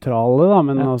klimanøytrale da,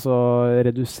 men altså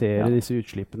redusere disse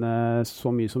utslippene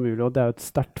så mye som mulig, og det er jo et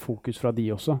sterkt fokus fra de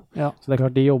også. Så det er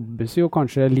klart de jobbes jo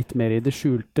kanskje litt mer i det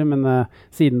skjulte, men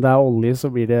siden det er olje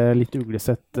så blir det litt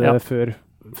uglesett før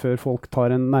folk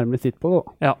tar en nærmere titt på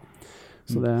det.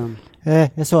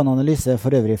 Jeg så en analyse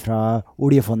for øvrig fra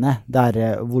oljefondet,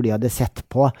 hvor de hadde sett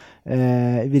på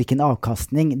hvilken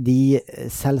avkastning de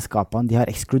selskapene de har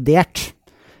ekskludert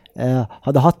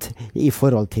hadde hatt i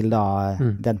forhold til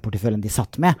den porteføljen de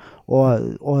satt med,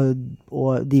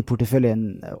 og de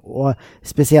porteføljen, og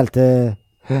spesielt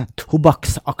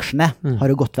tobakksaksjene har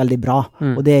jo gått veldig bra,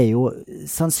 og det er jo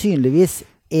sannsynligvis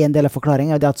en del av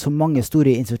forklaringen er det at så mange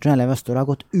store institusjonelle investorer har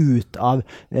gått ut av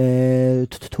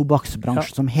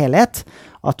tobakksbransjen som helhet,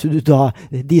 at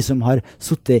de som har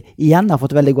suttet igjen har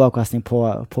fått veldig god avkastning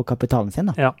på kapitalen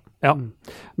sin. Da. Ja.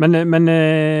 Men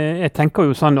jeg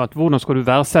tenker jo sånn at hvordan skal du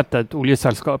verdsette et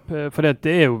oljeselskap? For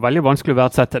det er jo veldig vanskelig å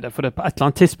verdsette det, for på et eller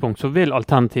annet tidspunkt så vil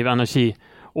alternativ energi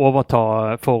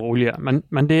overta for olje,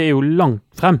 men det er jo langt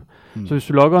frem. Så hvis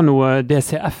du lager noe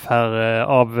DCF her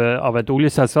av et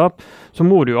oljeselskap, så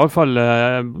må du i alle fall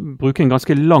bruke en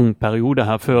ganske lang periode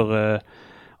her før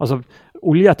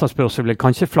oljeetterspørsel vil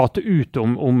kanskje flate ut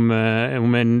om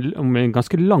en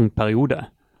ganske lang periode.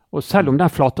 Og selv om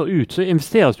den flater ut, så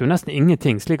investeres det jo nesten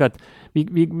ingenting, slik at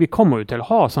vi kommer jo til å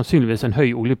ha sannsynligvis en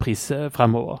høy oljepris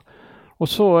fremover. Og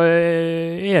så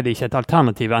er det ikke et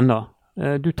alternativ enda.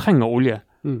 Du trenger olje.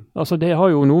 Altså det har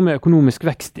jo noe med økonomisk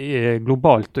vekst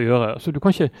globalt å gjøre, så du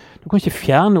kan ikke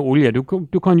fjerne olje,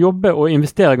 du kan jobbe og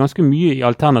investere ganske mye i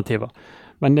alternativer,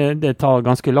 men det tar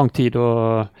ganske lang tid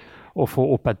å få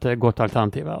opp et godt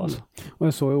alternativ her. Altså.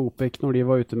 Og jeg så jo OPEC når de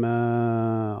var ute med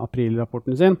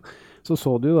aprilrapporten sin, så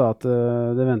du jo da at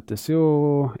det ventes jo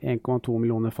 1,2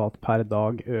 millioner fat per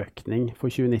dag økning for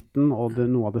 2019, og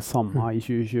noe av det samme i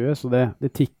 2020, så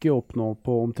det tikker jo opp nå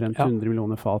på omtrent 100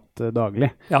 millioner fat daglig.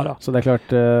 Ja da. Så det er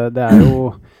klart, det er jo,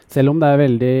 selv om det er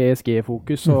veldig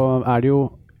ESG-fokus, så er det jo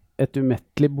et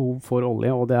umettelig behov for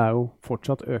olje, og det er jo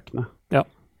fortsatt økende. Ja.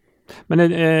 Men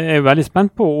jeg er jo veldig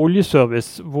spent på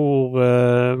oljeservice,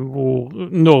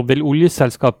 når vil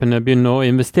oljeselskapene begynne å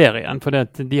investere igjen? For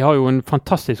de har jo en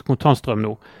fantastisk kontantstrøm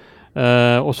nå,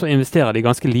 og så investerer de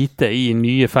ganske lite i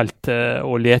nye felt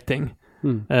og leting.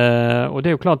 Og det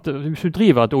er jo klart, hvis du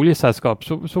driver et oljeselskap,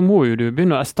 så må jo du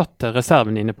begynne å erstatte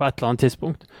reserven dine på et eller annet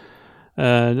tidspunkt.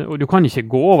 Og du kan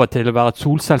ikke gå over til å være et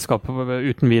solselskap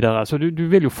uten videre, så du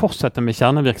vil jo fortsette med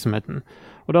kjernevirksomheten.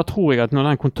 Og da tror jeg at når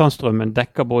den kontantstrømmen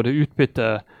dekker både utbytte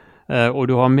og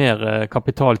du har mer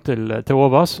kapital til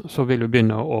overs, så vil du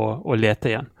begynne å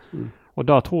lete igjen. Og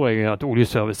da tror jeg at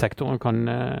oljeservicesektoren kan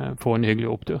få en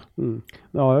hyggelig opptur.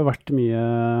 Det har jo vært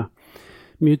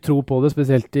mye tro på det,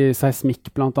 spesielt i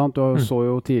seismikk blant annet. Du så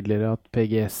jo tidligere at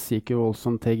PGS gikk jo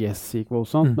voldsomt, TGS gikk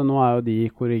voldsomt, men nå er jo de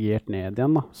korrigert ned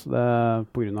igjen da. Så det er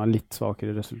på grunn av litt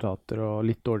svakere resultater og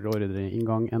litt dårligere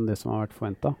ordreinngang enn det som har vært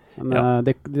forventet. Men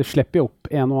det slipper jo opp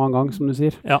en og annen gang, som du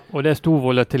sier. Ja, og det er stor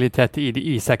volatilitet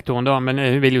i sektoren da, men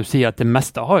jeg vil jo si at det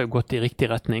meste har jo gått i riktig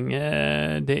retning.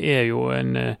 Det er jo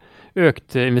en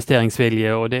økt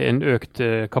investeringsvilje, og det en økt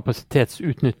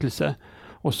kapasitetsutnyttelse.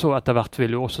 Og så etter hvert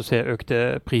vil du også se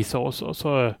økte priser også. Så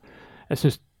jeg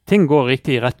synes ting går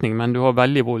riktig i retning, men du har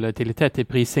veldig volatilitet i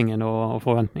prisingen og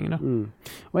forventningene.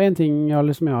 Og en ting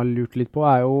som jeg har lurt litt på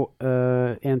er jo,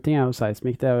 en ting er jo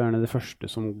seismikk, det er jo gjerne det første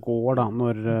som går da,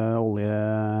 når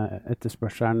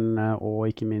oljeetterspørselen og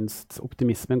ikke minst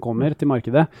optimismen kommer til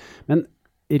markedet. Men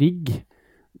rigg,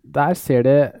 der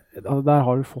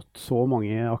har du fått så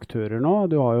mange aktører nå.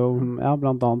 Du har jo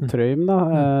blant annet Trøim,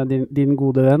 da, din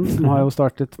gode venn, som har jo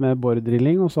startet med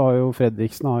boredrilling, og så har jo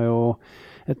Fredriksen har jo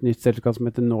et nytt selskap som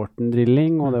heter Norton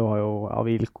Drilling, og det var jo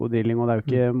Avilco Drilling, og det er jo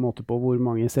ikke måte på hvor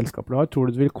mange selskaper du har. Tror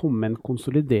du det vil komme en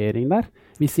konsolidering der,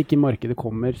 hvis ikke markedet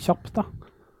kommer kjapt da?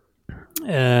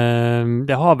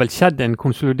 Det har vel skjedd en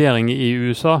konsolidering i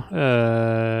USA,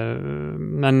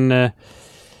 men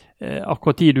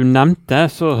akkurat de du nevnte,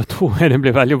 så tror jeg det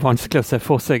blir veldig vanskelig å se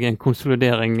for seg en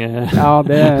konsolidering ja,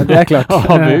 det er klart.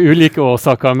 av ulike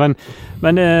årsaker, men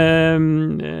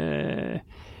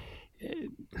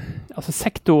altså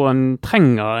sektoren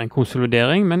trenger en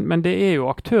konsolidering, men det er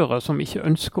jo aktører som ikke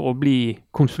ønsker å bli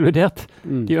konsolidert.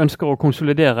 De ønsker å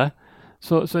konsolidere.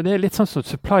 Så det er litt sånn som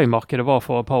supply-markedet var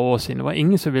for et par år siden. Det var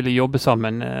ingen som ville jobbe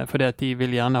sammen fordi at de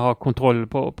vil gjerne ha kontroll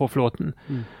på flåten.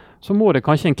 Så må det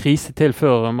kanskje en krise til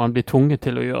før man blir tvunget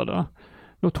til å gjøre det.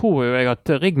 Nå tror jo jeg at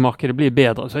riggmarkedet blir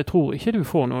bedre, så jeg tror ikke du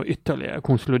får noe ytterligere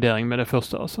konsolidering med det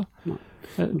første, altså.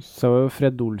 Så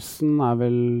Fred Olsen er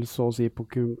vel så å si på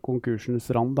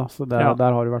konkursens rand da, så der har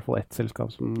du i hvert fall ett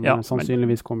selskap som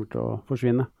sannsynligvis kommer til å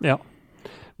forsvinne. Ja,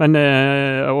 men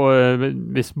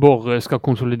hvis Borr skal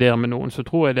konsolidere med noen, så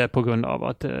tror jeg det er på grunn av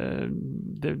at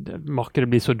markedet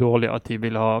blir så dårlig at de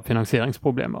vil ha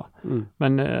finansieringsproblemer.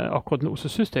 Men akkurat nå så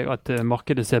synes jeg at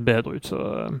markedet ser bedre ut,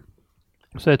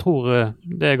 så jeg tror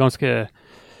det er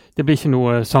det blir ikke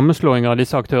noe sammenslåing av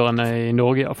disse aktørene i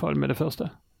Norge i hvert fall med det første.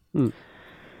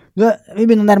 Vi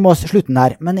begynner å nærme oss slutten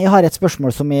her, men jeg har et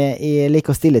spørsmål som jeg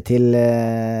liker å stille til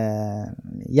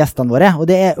gjestene våre, og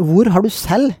det er, hvor har du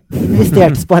selv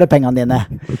investert sparepengene dine?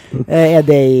 Er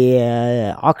det i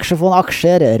aksjefond,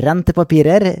 aksjer,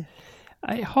 rentepapirer?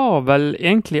 Jeg har vel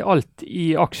egentlig alt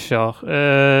i aksjer.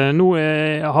 Nå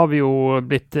har vi jo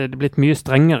blitt mye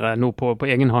strengere nå på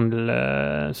egenhandel,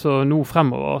 så nå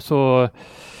fremover så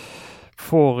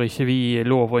får ikke vi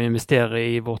lov å investere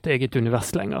i vårt eget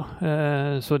univers lenger.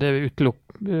 Så det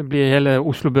blir hele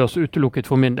Oslo Børs utelukket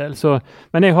for min del.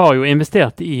 Men jeg har jo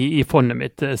investert i fondet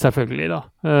mitt, selvfølgelig da.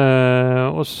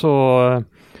 Og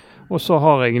så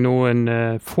har jeg noen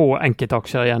få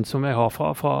enkeltaksjer igjen som jeg har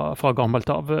fra gammelt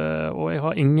av. Og jeg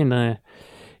har ingen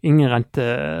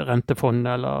rentefond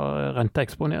eller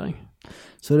renteeksponering.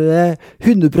 Så du er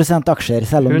 100% aksjer,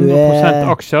 selv om 100%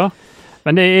 aksjer.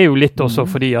 Men det er jo litt også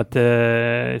fordi at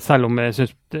selv om jeg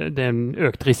synes det er en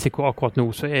økt risiko akkurat nå,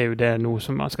 så er jo det noe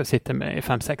som man skal sitte med i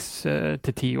 5, 6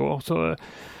 til 10 år. Så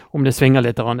om det svinger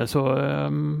litt, så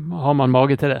har man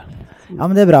mage til det. Ja,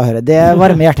 men det er bra å høre. Det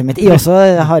varmer hjertet mitt. Jeg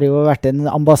også har jo vært en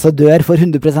ambassadør for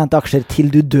 100% aksjer til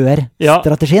du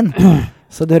dør-strategien.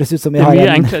 Så det høres ut som jeg har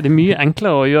det er mye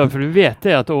enklere å gjøre, for du vet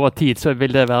det at over tid så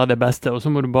vil det være det beste, og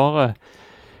så må du bare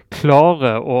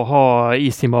klare å ha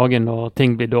is i magen når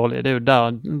ting blir dårlig. Det er jo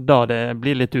der det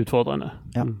blir litt utfordrende.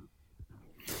 Ja.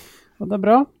 Og det er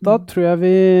bra. Da tror jeg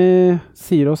vi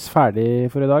sier oss ferdig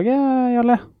for i dag,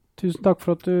 Jarle. Tusen takk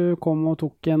for at du kom og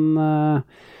tok en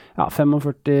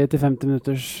 45-50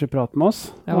 minutters prat med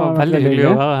oss. Det var veldig hyggelig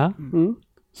å være her.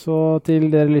 Så til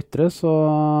dere lyttere så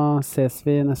ses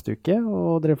vi neste uke,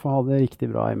 og dere får ha det riktig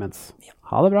bra imens.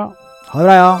 Ha det bra. Ha det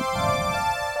bra, ja.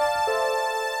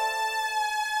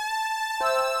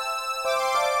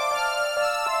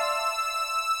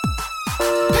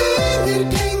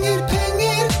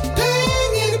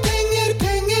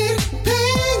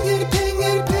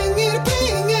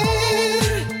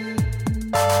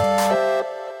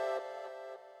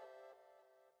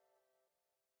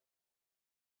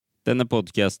 Denne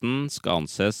podcasten skal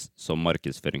anses som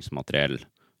markedsføringsmateriell,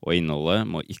 og innholdet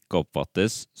må ikke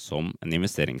oppfattes som en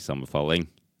investeringsanbefaling.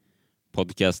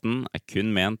 Podcasten er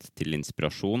kun ment til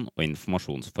inspirasjon og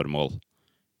informasjonsformål.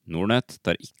 Nordnet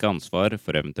tar ikke ansvar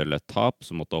for eventuelle tap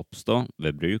som måtte oppstå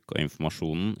ved bruk av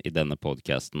informasjonen i denne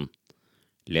podcasten.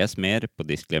 Les mer på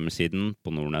disclaimer-siden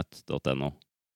på nordnet.no.